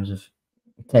in terms of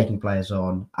taking players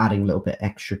on, adding a little bit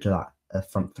extra to that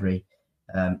front three.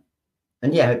 And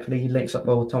yeah, hopefully he links up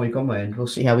well with Tommy Conway, and we'll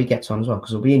see how he gets on as well,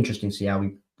 because it'll be interesting to see how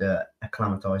he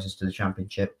acclimatizes to the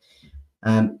Championship.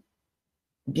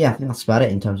 Yeah, I think that's about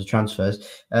it in terms of transfers.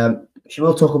 Should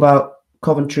we talk about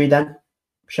Coventry then,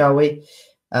 shall we?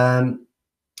 I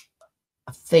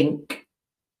think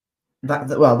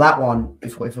that one,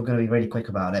 if we're going to be really quick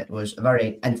about it, was a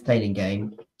very entertaining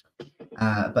game,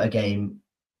 but a game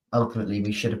ultimately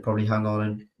we should have probably hung on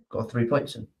and got 3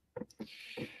 points in.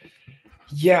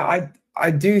 Yeah,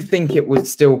 I do think it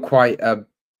was still quite a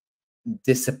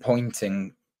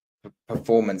disappointing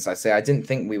performance. I didn't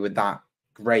think we were that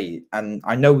great, and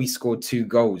I know we scored 2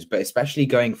 goals, but especially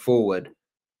going forward,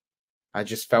 I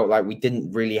just felt like we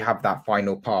didn't really have that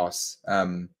final pass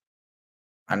and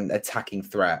attacking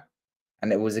threat.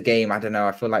 And it was a game, I don't know,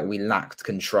 I feel like we lacked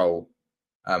control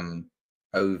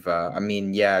over. I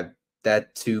mean, yeah, their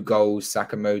 2 goals,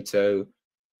 Sakamoto,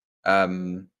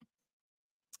 and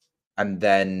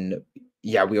then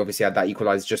yeah, we obviously had that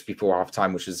equalizer just before half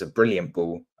time, which was a brilliant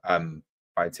ball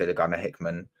by Taylor Gunnar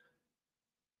Hickman.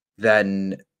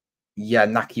 Then yeah,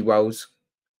 Naki Wells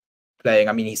playing.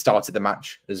 I mean, he started the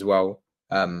match as well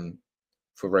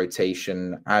for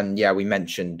rotation, and yeah, we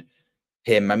mentioned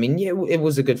him. I mean, yeah, it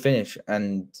was a good finish,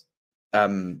 and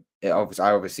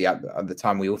obviously at the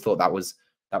time we all thought that was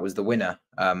the winner,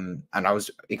 and I was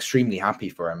extremely happy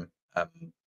for him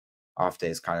after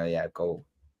his kind of goal.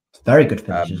 Very good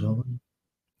finish as well.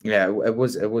 Yeah, it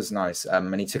was nice,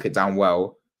 and he took it down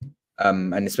well.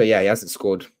 And it's, he hasn't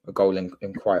scored a goal in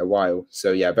quite a while,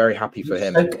 so yeah, very happy for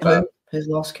him. His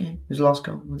last goal.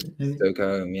 Stoke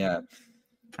home, yeah.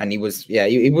 And he was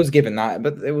given that,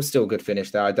 but it was still a good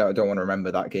finish there. I don't want to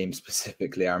remember that game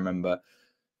specifically. I remember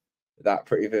that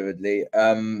pretty vividly.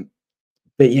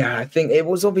 But yeah, I think it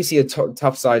was obviously a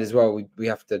tough side as well. We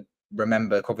have to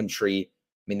remember Coventry.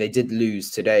 I mean, they did lose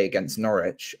today against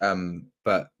Norwich,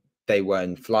 but they were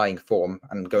in flying form,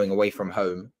 and going away from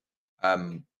home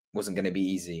wasn't going to be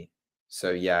easy.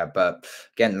 So yeah, but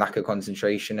again, lack of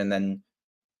concentration, and then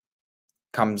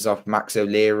comes off Max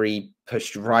O'Leary,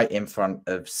 pushed right in front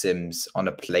of Sims on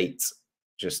a plate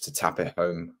just to tap it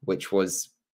home, which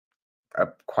was a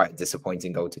quite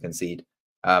disappointing goal to concede.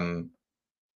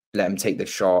 Let him take the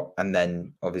shot, and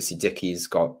then obviously Dickie's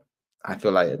got, I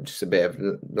feel like, just a bit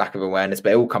of lack of awareness,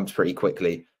 but it all comes pretty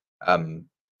quickly. And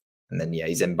then yeah,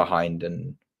 he's in behind,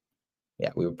 and yeah,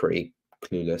 we were pretty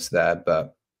clueless there.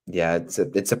 But yeah,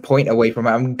 it's a point away from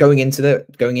it. Going into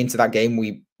that game,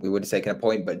 we would have taken a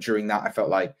point, but during that, I felt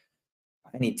like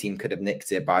any team could have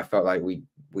nicked it, but I felt like we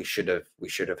should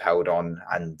have held on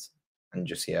and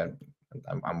just and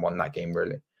won that game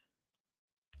really.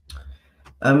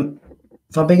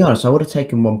 If I'm being honest, I would have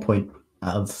taken 1 point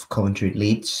out of Coventry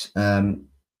Leeds, but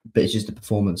it's just the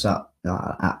performance at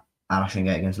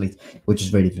Ashingate against Leeds, which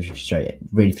is really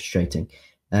frustrating.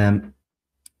 I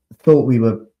thought we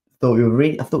were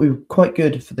quite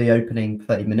good for the opening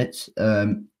 30 minutes,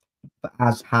 but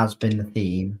as has been the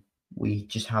theme, we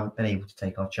just haven't been able to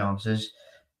take our chances,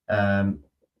 and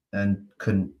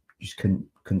couldn't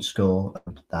score.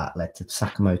 That led to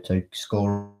Sakamoto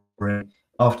scoring.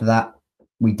 After that,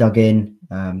 we dug in,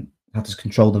 had to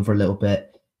control them for a little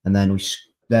bit, and then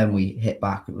we hit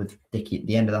back with Dickie at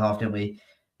the end of the half, didn't we?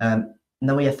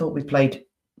 No, I thought we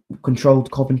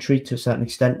controlled Coventry to a certain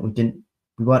extent.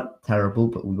 We weren't terrible,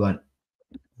 but we weren't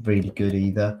really good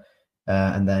either.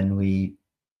 And then we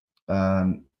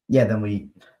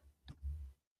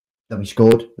then we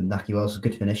scored, and Naki Wells, a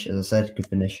good finish, as I said, good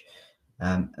finish.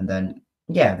 And then,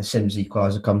 yeah, the Sims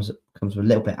equaliser comes with a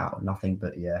little bit out of nothing,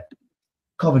 but yeah.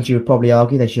 Coventry would probably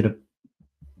argue they should have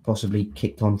possibly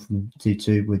kicked on from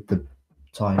 2-2 with the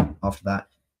time after that.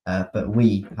 But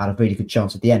we had a really good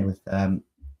chance at the end with,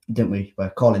 didn't we? Where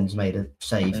Collins made a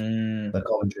save for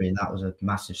Coventry, and that was a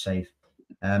massive save.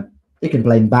 You can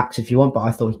blame Bax if you want, but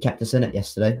I thought he kept us in it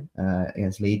yesterday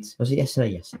against Leeds. Was it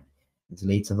yesterday? Yes, against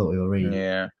Leeds. I thought we were really.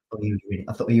 Yeah.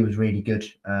 I thought he was really good.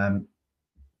 And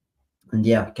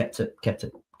yeah, kept it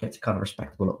kind of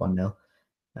respectable at 1-0.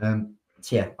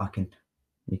 So yeah,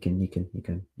 you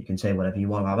can say whatever you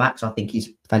want about Max. I think he's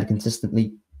fairly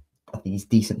consistently. I think he's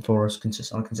decent for us,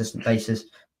 on a consistent basis.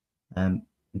 I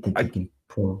think he can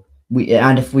improve.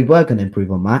 And if we were going to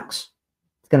improve on Max,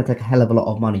 it's going to take a hell of a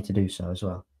lot of money to do so as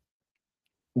well.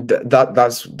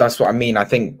 That's what I mean. I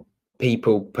think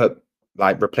people put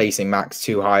like replacing Max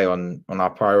too high on our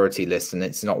priority list, and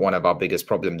it's not one of our biggest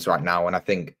problems right now. And I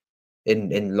think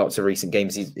in lots of recent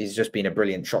games, he's just been a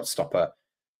brilliant shot stopper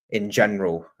in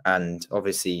general, and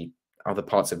obviously other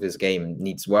parts of his game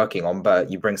needs working on. But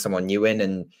you bring someone new in,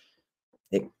 and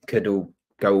it could all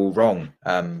go all wrong.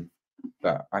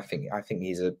 But I think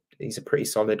he's a pretty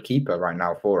solid keeper right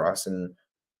now for us, and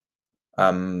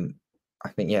I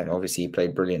think, yeah, obviously he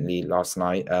played brilliantly last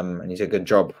night, and he did a good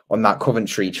job on that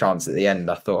Coventry chance at the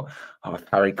end. I thought, oh, if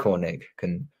Harry Cornick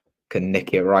can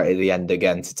nick it right at the end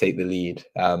again to take the lead.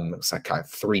 It was like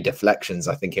 3 deflections,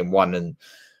 I think, in one, and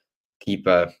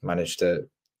keeper managed to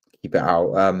keep it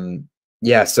out.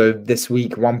 Yeah, so this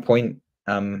week, 1 point,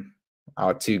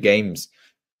 our 2 games.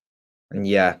 And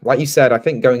yeah, like you said, I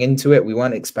think going into it, we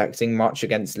weren't expecting much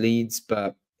against Leeds,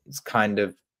 but it's kind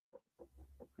of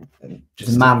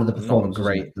just the manner of the performance,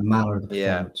 great. The manner of the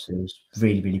performance, it was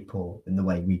really, really poor in the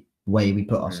way we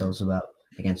put ourselves about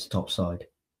against the top side.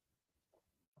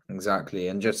 Exactly,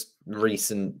 and just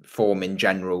recent form in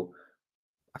general,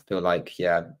 I feel like,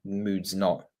 yeah, mood's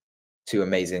not too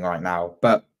amazing right now.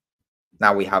 But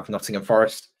now we have Nottingham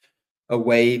Forest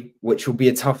away, which will be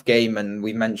a tough game, and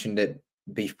we mentioned it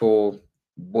before,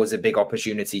 was a big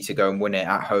opportunity to go and win it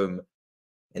at home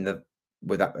in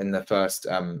the first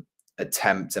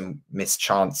attempt, and missed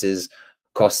chances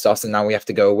cost us, and now we have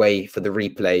to go away for the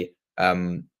replay.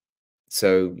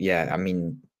 So yeah, I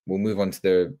mean, we'll move on to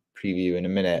the preview in a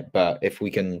minute, but if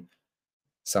we can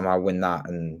somehow win that,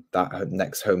 and that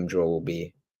next home draw will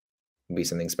be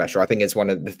something special. I think it's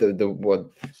one of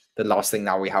the last thing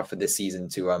now we have for this season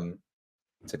to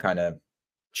kind of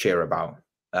cheer about,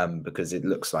 because it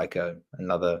looks like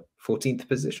another 14th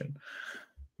position.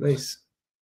 Please.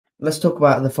 Let's talk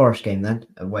about the Forest game then,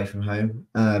 away from home.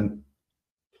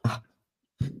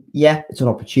 Yeah, it's an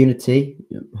opportunity.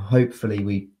 Hopefully,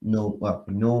 we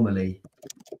normally,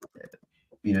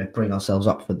 bring ourselves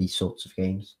up for these sorts of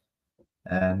games,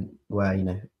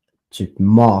 where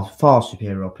to far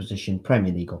superior opposition,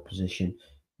 Premier League opposition,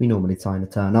 we normally try to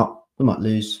turn up. We might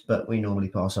lose, but we normally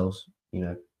put ourselves,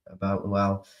 about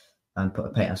well, and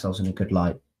paint ourselves in a good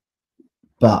light.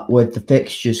 But with the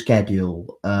fixture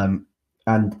schedule,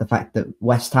 and the fact that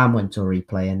West Ham went to a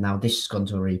replay, and now this has gone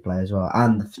to a replay as well,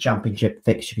 and the Championship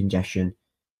fixture congestion,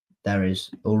 there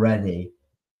is already,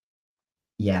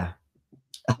 I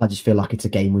just feel like it's a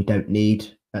game we don't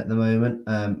need at the moment.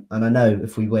 And I know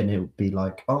if we win, it would be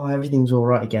like, oh, everything's all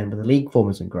right again, but the league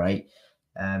form isn't great.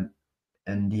 And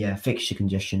yeah, fixture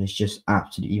congestion is just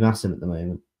absolutely massive at the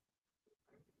moment.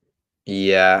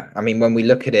 Yeah, I mean, when we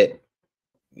look at it,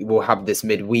 we'll have this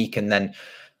midweek, and then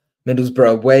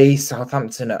Middlesbrough away,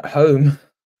 Southampton at home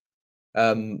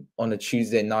on a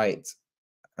Tuesday night.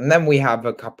 And then we have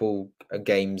a couple of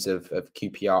games of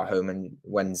QPR at home and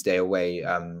Wednesday away,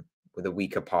 with a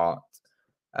week apart.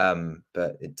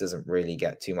 But it doesn't really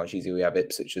get too much easier. We have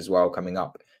Ipswich as well coming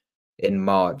up in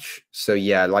March. So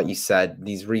yeah, like you said,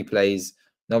 these replays,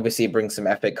 and obviously it brings some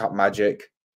FA Cup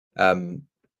magic. And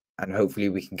hopefully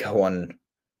we can go on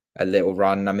a little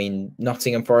run. I mean,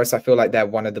 Nottingham Forest, I feel like they're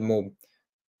one of the more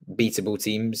beatable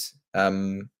teams.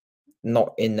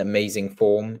 Not in amazing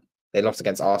form. They lost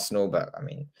against Arsenal, but I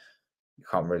mean, you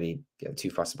can't really get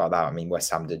too fussed about that. I mean, West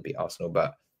Ham did beat Arsenal,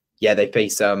 but yeah, they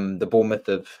face the Bournemouth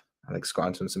of Alex Scott,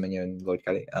 Anton Semenyo, and Lloyd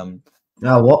Kelly.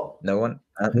 What? No one.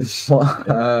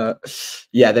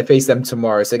 Yeah, they face them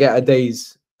tomorrow. So get a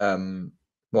day's 2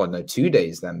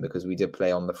 days then, because we did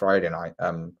play on the Friday night.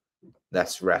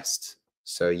 Less rest.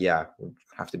 So yeah, we'll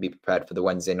have to be prepared for the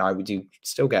Wednesday night. We do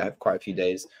still get quite a few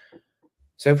days.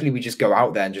 So hopefully we just go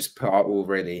out there and just put our all,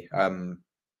 really.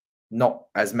 Not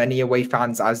as many away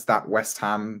fans as that West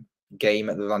Ham game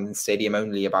at the London Stadium,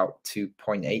 only about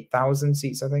 2,800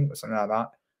 seats, I think, or something like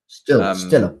that. Still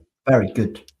a very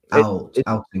good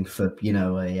outing for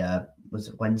a was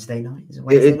it Wednesday night? Is it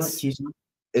Wednesday night? Tuesday night?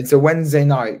 It's a Wednesday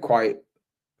night, quite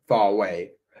far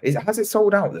away. Has it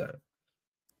sold out though?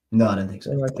 No, I don't think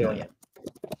so. Not Not yet.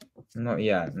 Not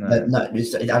yet. No.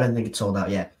 I don't think it's sold out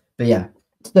yet. But yeah,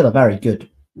 still a very good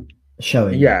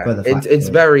showing. Yeah, it's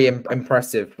very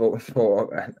impressive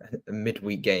for a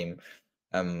midweek game.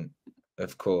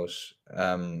 Of course.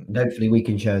 And hopefully we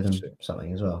can show them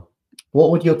something as well.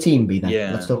 What would your team be then?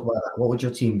 Yeah. Let's talk about that. What would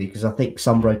your team be? Because I think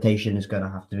some rotation is going to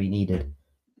have to be needed.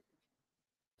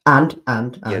 And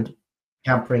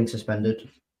Campering suspended.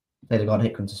 Taylor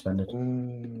Gardner-Hickman suspended.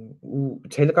 Ooh,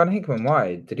 Taylor Gardner-Hickman,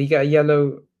 why? Did he get a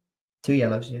yellow? 2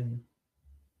 yellows, yeah.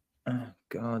 Oh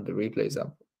God, the replay's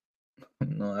up.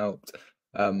 Not helped.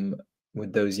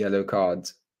 With those yellow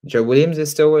cards. Joe Williams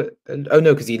is still. Oh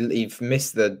no, because he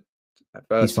missed the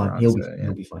first. He's fine. Round,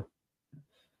 He'll be fine.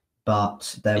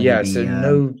 But there will be so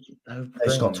no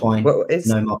Scott Twine,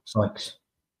 no Mark Sykes.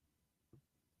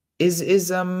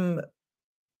 Is I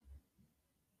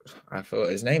forgot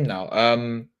his name now.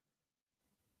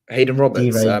 Hayden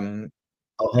Roberts.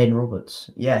 Hayden Roberts.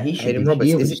 Yeah, he should Hayden be. Roberts.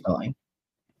 He'll be starting.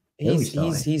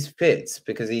 He's fit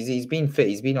because he's been fit.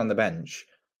 He's been on the bench.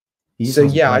 So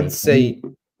yeah, I'd say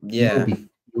he'll be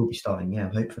starting. Yeah,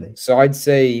 hopefully. So I'd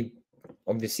say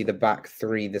obviously the back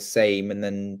three the same, and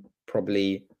then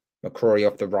probably McCrory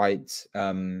off the right,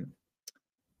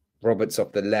 Roberts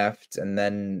off the left, and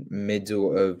then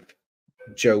middle of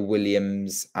Joe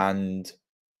Williams and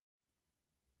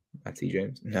Matty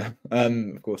James. No,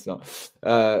 of course not.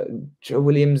 Joe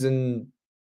Williams and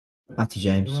Matty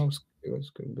James. Who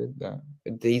else could be that?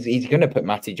 He's going to put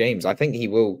Matty James. I think he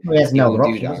will. He has no do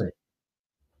option, that. does he?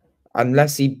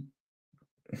 Unless he,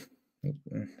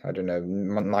 I don't know.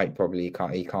 Knight probably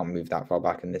can't move that far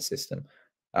back in this system.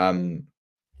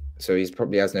 So he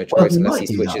probably has no choice unless he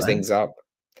switches things up.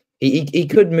 He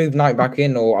could move Knight back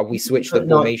in, or we switch the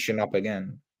formation up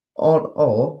again.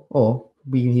 Or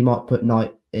he might put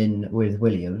Knight in with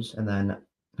Williams and then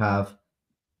have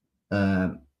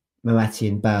Mehmeti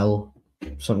and Bell,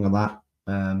 something like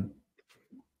that,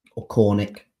 or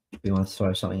Cornick. If you want to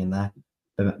throw something in there.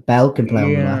 Bell can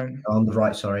play on the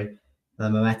right, sorry.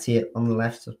 Mehmeti on the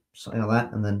left, or something like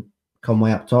that, and then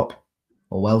Conway up top,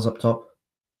 or Wells up top.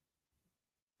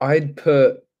 I'd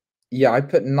put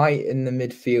Knight in the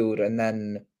midfield, and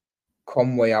then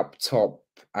Conway up top,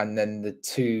 and then the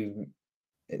two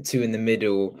in the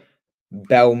middle.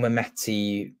 Bell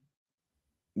Mehmeti.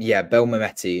 Yeah, Bell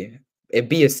Mehmeti. It'd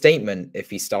be a statement if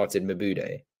he started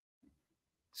Mabude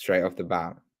straight off the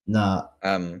bat. Nah.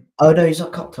 Oh no, he's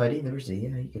not cocktied either, is he?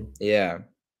 Yeah, he can. Yeah,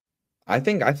 I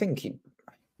think he.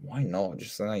 Why not?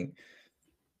 Just like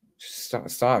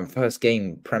start him first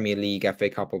game Premier League, FA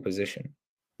Cup opposition.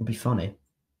 It'd be funny.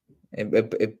 I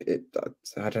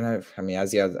don't know. I mean,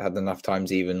 has he had enough time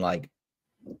to even like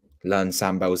learn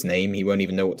Sam Bell's name? He won't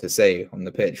even know what to say on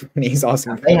the pitch when he's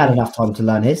asking. They had enough time to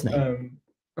learn his name.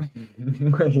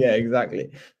 Yeah,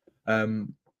 exactly.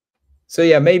 So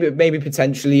yeah, maybe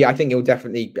potentially. I think he'll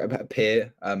definitely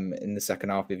appear in the second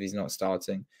half if he's not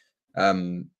starting.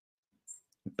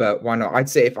 But why not? I'd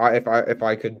say if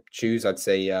I could choose, I'd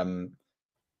say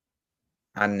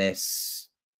Anis.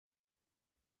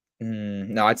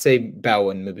 No, I'd say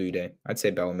Bell and Mabude.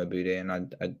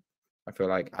 And I feel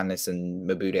like Anis and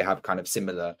Mabude have kind of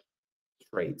similar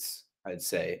traits, I'd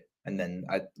say. And then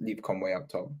I'd leave Conway up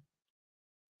top.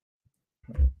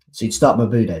 So you'd start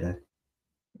Mabude then?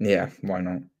 Yeah, why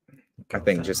not? I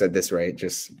think just at this rate,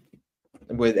 just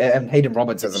with Hayden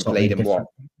Roberts hasn't played in what?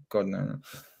 God no.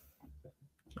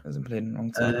 Hasn't played in a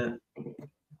long time.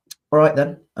 All right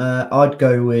then. I'd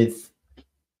go with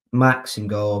Max in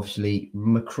goal, obviously.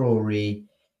 McCrory,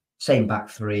 same back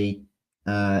three.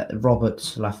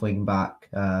 Roberts left wing back.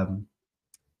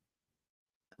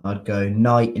 I'd go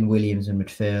Knight and Williams in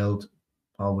midfield.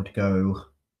 I would go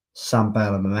Sam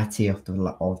Bell and Mehmeti off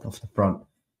the front,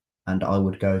 and I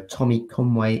would go Tommy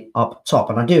Conway up top.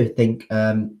 And I do think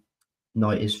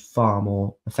Knight is far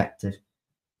more effective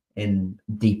in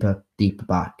deeper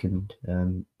back and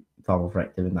far more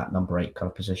effective in that number 8 kind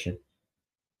of position.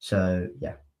 So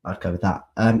yeah, I'd go with that.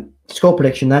 Score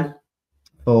prediction then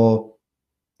for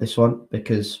this one,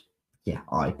 because yeah,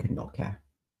 I could not care.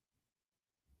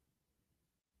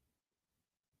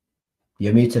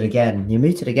 You're muted again.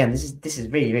 This is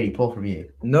really, really poor from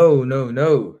you.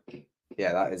 No.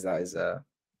 Yeah, that is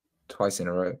twice in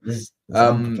a row. This is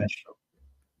unprofessional.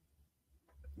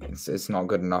 It's not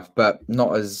good enough, but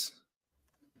not as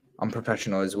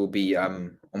unprofessional as we'll be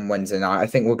on Wednesday night. I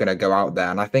think we're gonna go out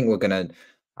there, and I think we're gonna.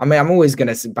 I mean, I'm always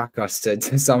gonna back us to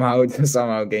somehow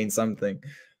gain something.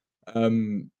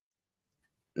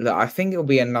 Look, I think it'll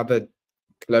be another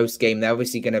close game. They're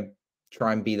obviously going to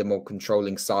try and be the more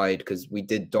controlling side because we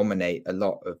did dominate a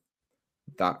lot of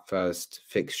that first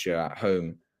fixture at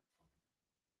home.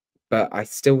 But I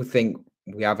still think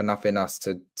we have enough in us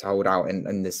to hold out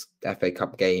in this FA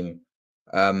Cup game.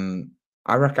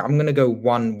 I reckon I'm going to go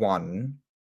 1-1.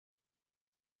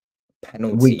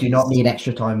 Penalties. We do not need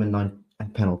extra time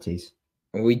and penalties.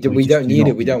 We don't need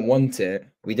it. We don't want it.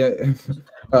 We don't.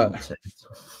 But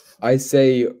I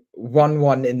say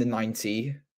 1-1 in the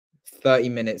 90, 30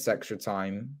 minutes extra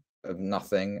time of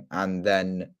nothing, and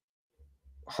then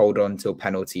hold on till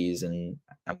penalties and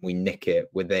we nick it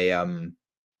with a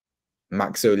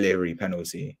Max O'Leary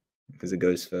penalty because it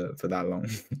goes for that long.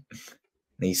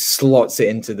 And he slots it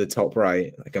into the top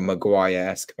right like a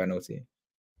Maguire-esque penalty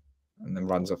and then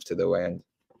runs off to the way end.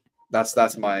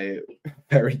 That's my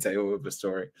fairy tale of a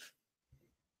story.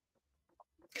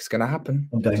 It's gonna happen.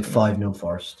 I'm going 5-0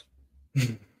 Forest.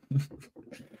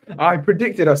 I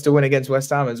predicted us to win against West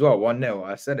Ham as well, 1-0.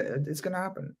 I said it. It's gonna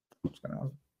happen. It's gonna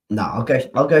happen. No, I'll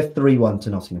go 3-1 to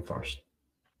Nottingham Forest.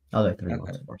 I'll go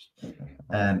 3-1 to Forest.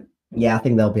 Yeah, I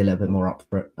think they'll be a little bit more up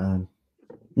for it.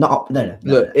 Not up. No.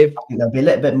 Look, I think they'll be a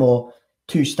little bit more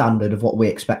to standard of what we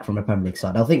expect from a Premier League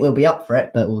side. I think we'll be up for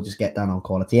it, but we'll just get down on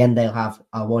quality. And they'll have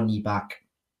our One back,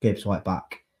 Gibbs White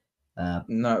back.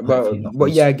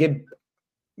 Yeah,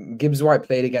 Gibbs White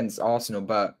played against Arsenal,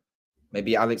 but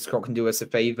maybe Alex Scott can do us a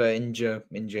favour, injure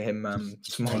him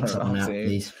tomorrow. Take someone out,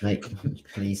 please, mate.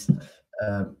 Please.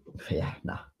 Yeah,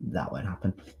 no, that won't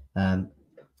happen.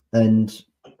 And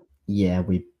yeah,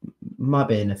 we might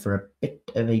be in for a bit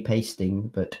of a pasting,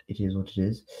 but it is what it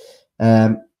is.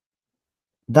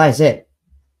 That is it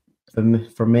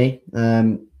from me.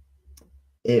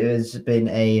 It has been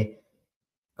a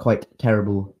quite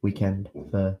terrible weekend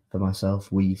for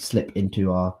myself. We slipped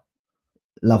into our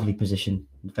lovely position,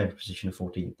 the favourite position of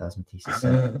 14th, as Matiss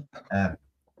said.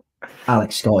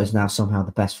 Alex Scott is now somehow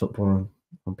the best footballer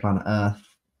on planet Earth.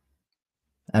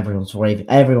 Everyone's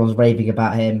raving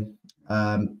about him.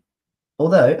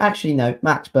 Although, actually, no,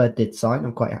 Max Bird did sign.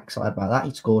 I'm quite excited about that.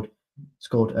 He scored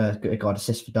got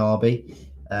assist for Derby.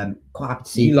 Quite happy to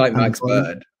see. You like Max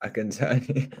Bird, I can tell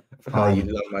you. You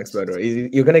love Max Bird.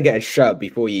 You're gonna get a shirt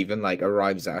before you even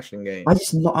arrives at Ashton Gate. I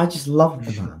just love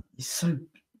the man. He's so.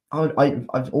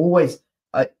 I've always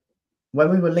when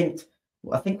we were linked.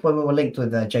 I think when we were linked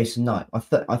with Jason Knight,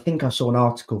 I think I saw an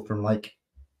article from The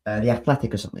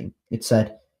Athletic or something. It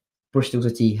said Bristol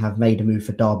City have made a move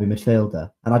for Derby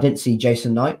midfielder, and I didn't see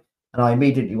Jason Knight, and I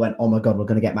immediately went, "Oh my god, we're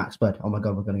going to get Max Bird! Oh my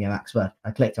god, we're going to get Max Bird!"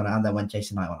 I clicked on it, and then when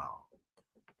Jason Knight went,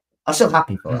 I'm still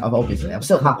happy for it. I'm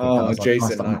still happy. Oh,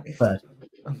 Jason Knight. Max Bird.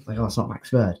 It's not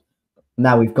Max Bird.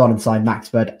 Now we've gone and signed Max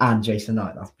Bird and Jason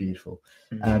Knight. That's beautiful.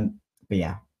 But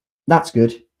yeah, that's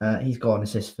good. He's got an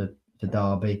assist for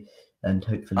Derby, and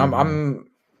hopefully,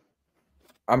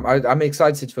 I'm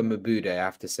excited for Mabude. I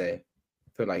have to say, I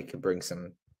feel like he could bring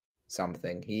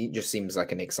something. He just seems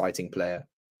like an exciting player.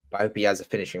 But I hope he has a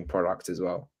finishing product as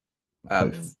well.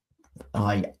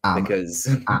 I am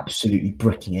absolutely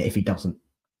bricking it if he doesn't.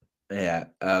 Yeah.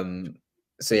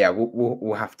 So yeah,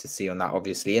 we'll have to see on that.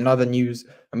 Obviously, in other news,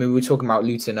 I mean, we were talking about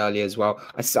Luton earlier as well.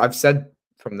 I've said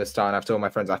from the start, and I've told my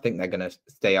friends, I think they're going to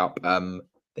stay up.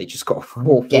 They just got a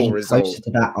 4-4 result. Closer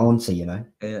to that answer, you know.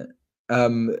 Yeah.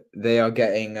 They are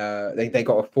getting they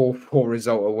got a 4-4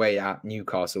 result away at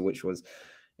Newcastle, which was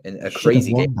a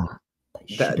crazy game.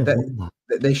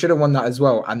 They should have won that as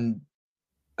well, and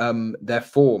their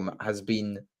form has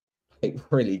been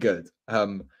really good.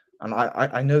 And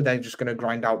I know they're just going to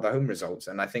grind out the home results,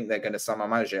 and I think they're going to somehow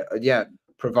manage it. Yeah,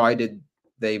 provided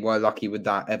they were lucky with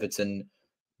that Everton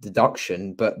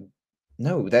deduction, but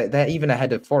no, they're even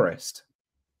ahead of Forest.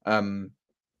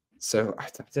 So I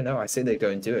don't know. I say they go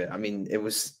and do it. I mean, it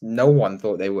was no one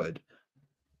thought they would,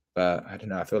 but I don't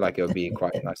know. I feel like it would be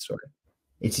quite a nice story.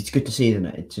 It's good to see, isn't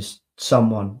it? It's just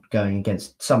someone going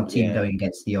against some team going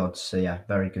against the odds. So yeah,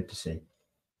 very good to see.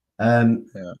 Yeah,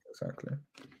 exactly.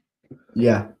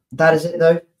 Yeah, that is it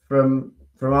though from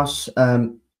us.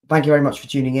 Thank you very much for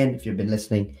tuning in. If you've been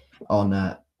listening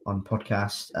on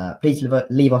podcast, please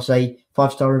leave us a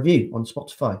 5-star review on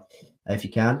Spotify if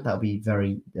you can. That'll be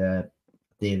very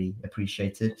dearly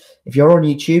appreciated. If you're on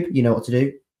YouTube, you know what to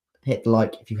do. Hit the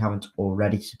like if you haven't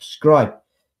already. Subscribe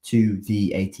to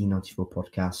the 1894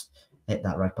 podcast. Hit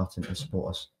that red button and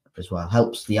support us as well.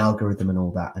 Helps the algorithm and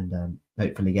all that, and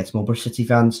hopefully gets more Bristol City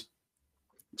fans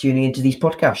tuning into these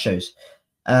podcast shows.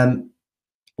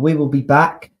 We will be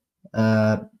back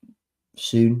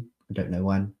soon. I don't know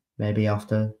when. Maybe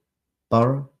after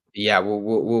Borough. Yeah,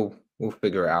 we'll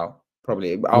figure it out.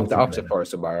 Probably after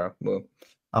Forest or Borough.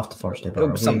 after Forest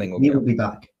Borough. Something We will be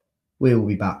back. We will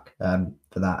be back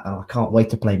for that, and I can't wait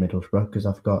to play Middlesbrough because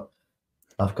I've got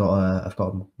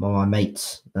my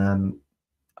mates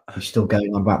who's still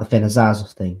going on about the Finn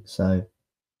Azaz thing. So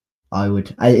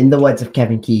in the words of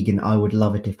Kevin Keegan, I would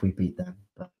love it if we beat them.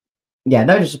 But yeah,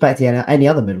 no disrespect to any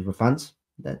other Middlesbrough fans.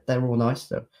 They're all nice.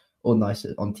 They're all nice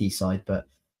on T side, but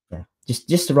yeah,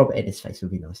 just to rub it in his face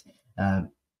would be nice.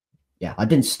 Yeah, I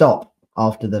didn't stop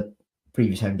after the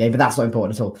previous home game, but that's not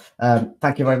important at all.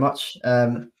 Thank you very much.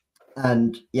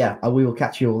 And yeah, we will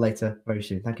catch you all later very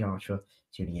soon. Thank you very much for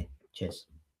tuning in. Cheers.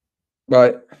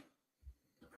 Bye.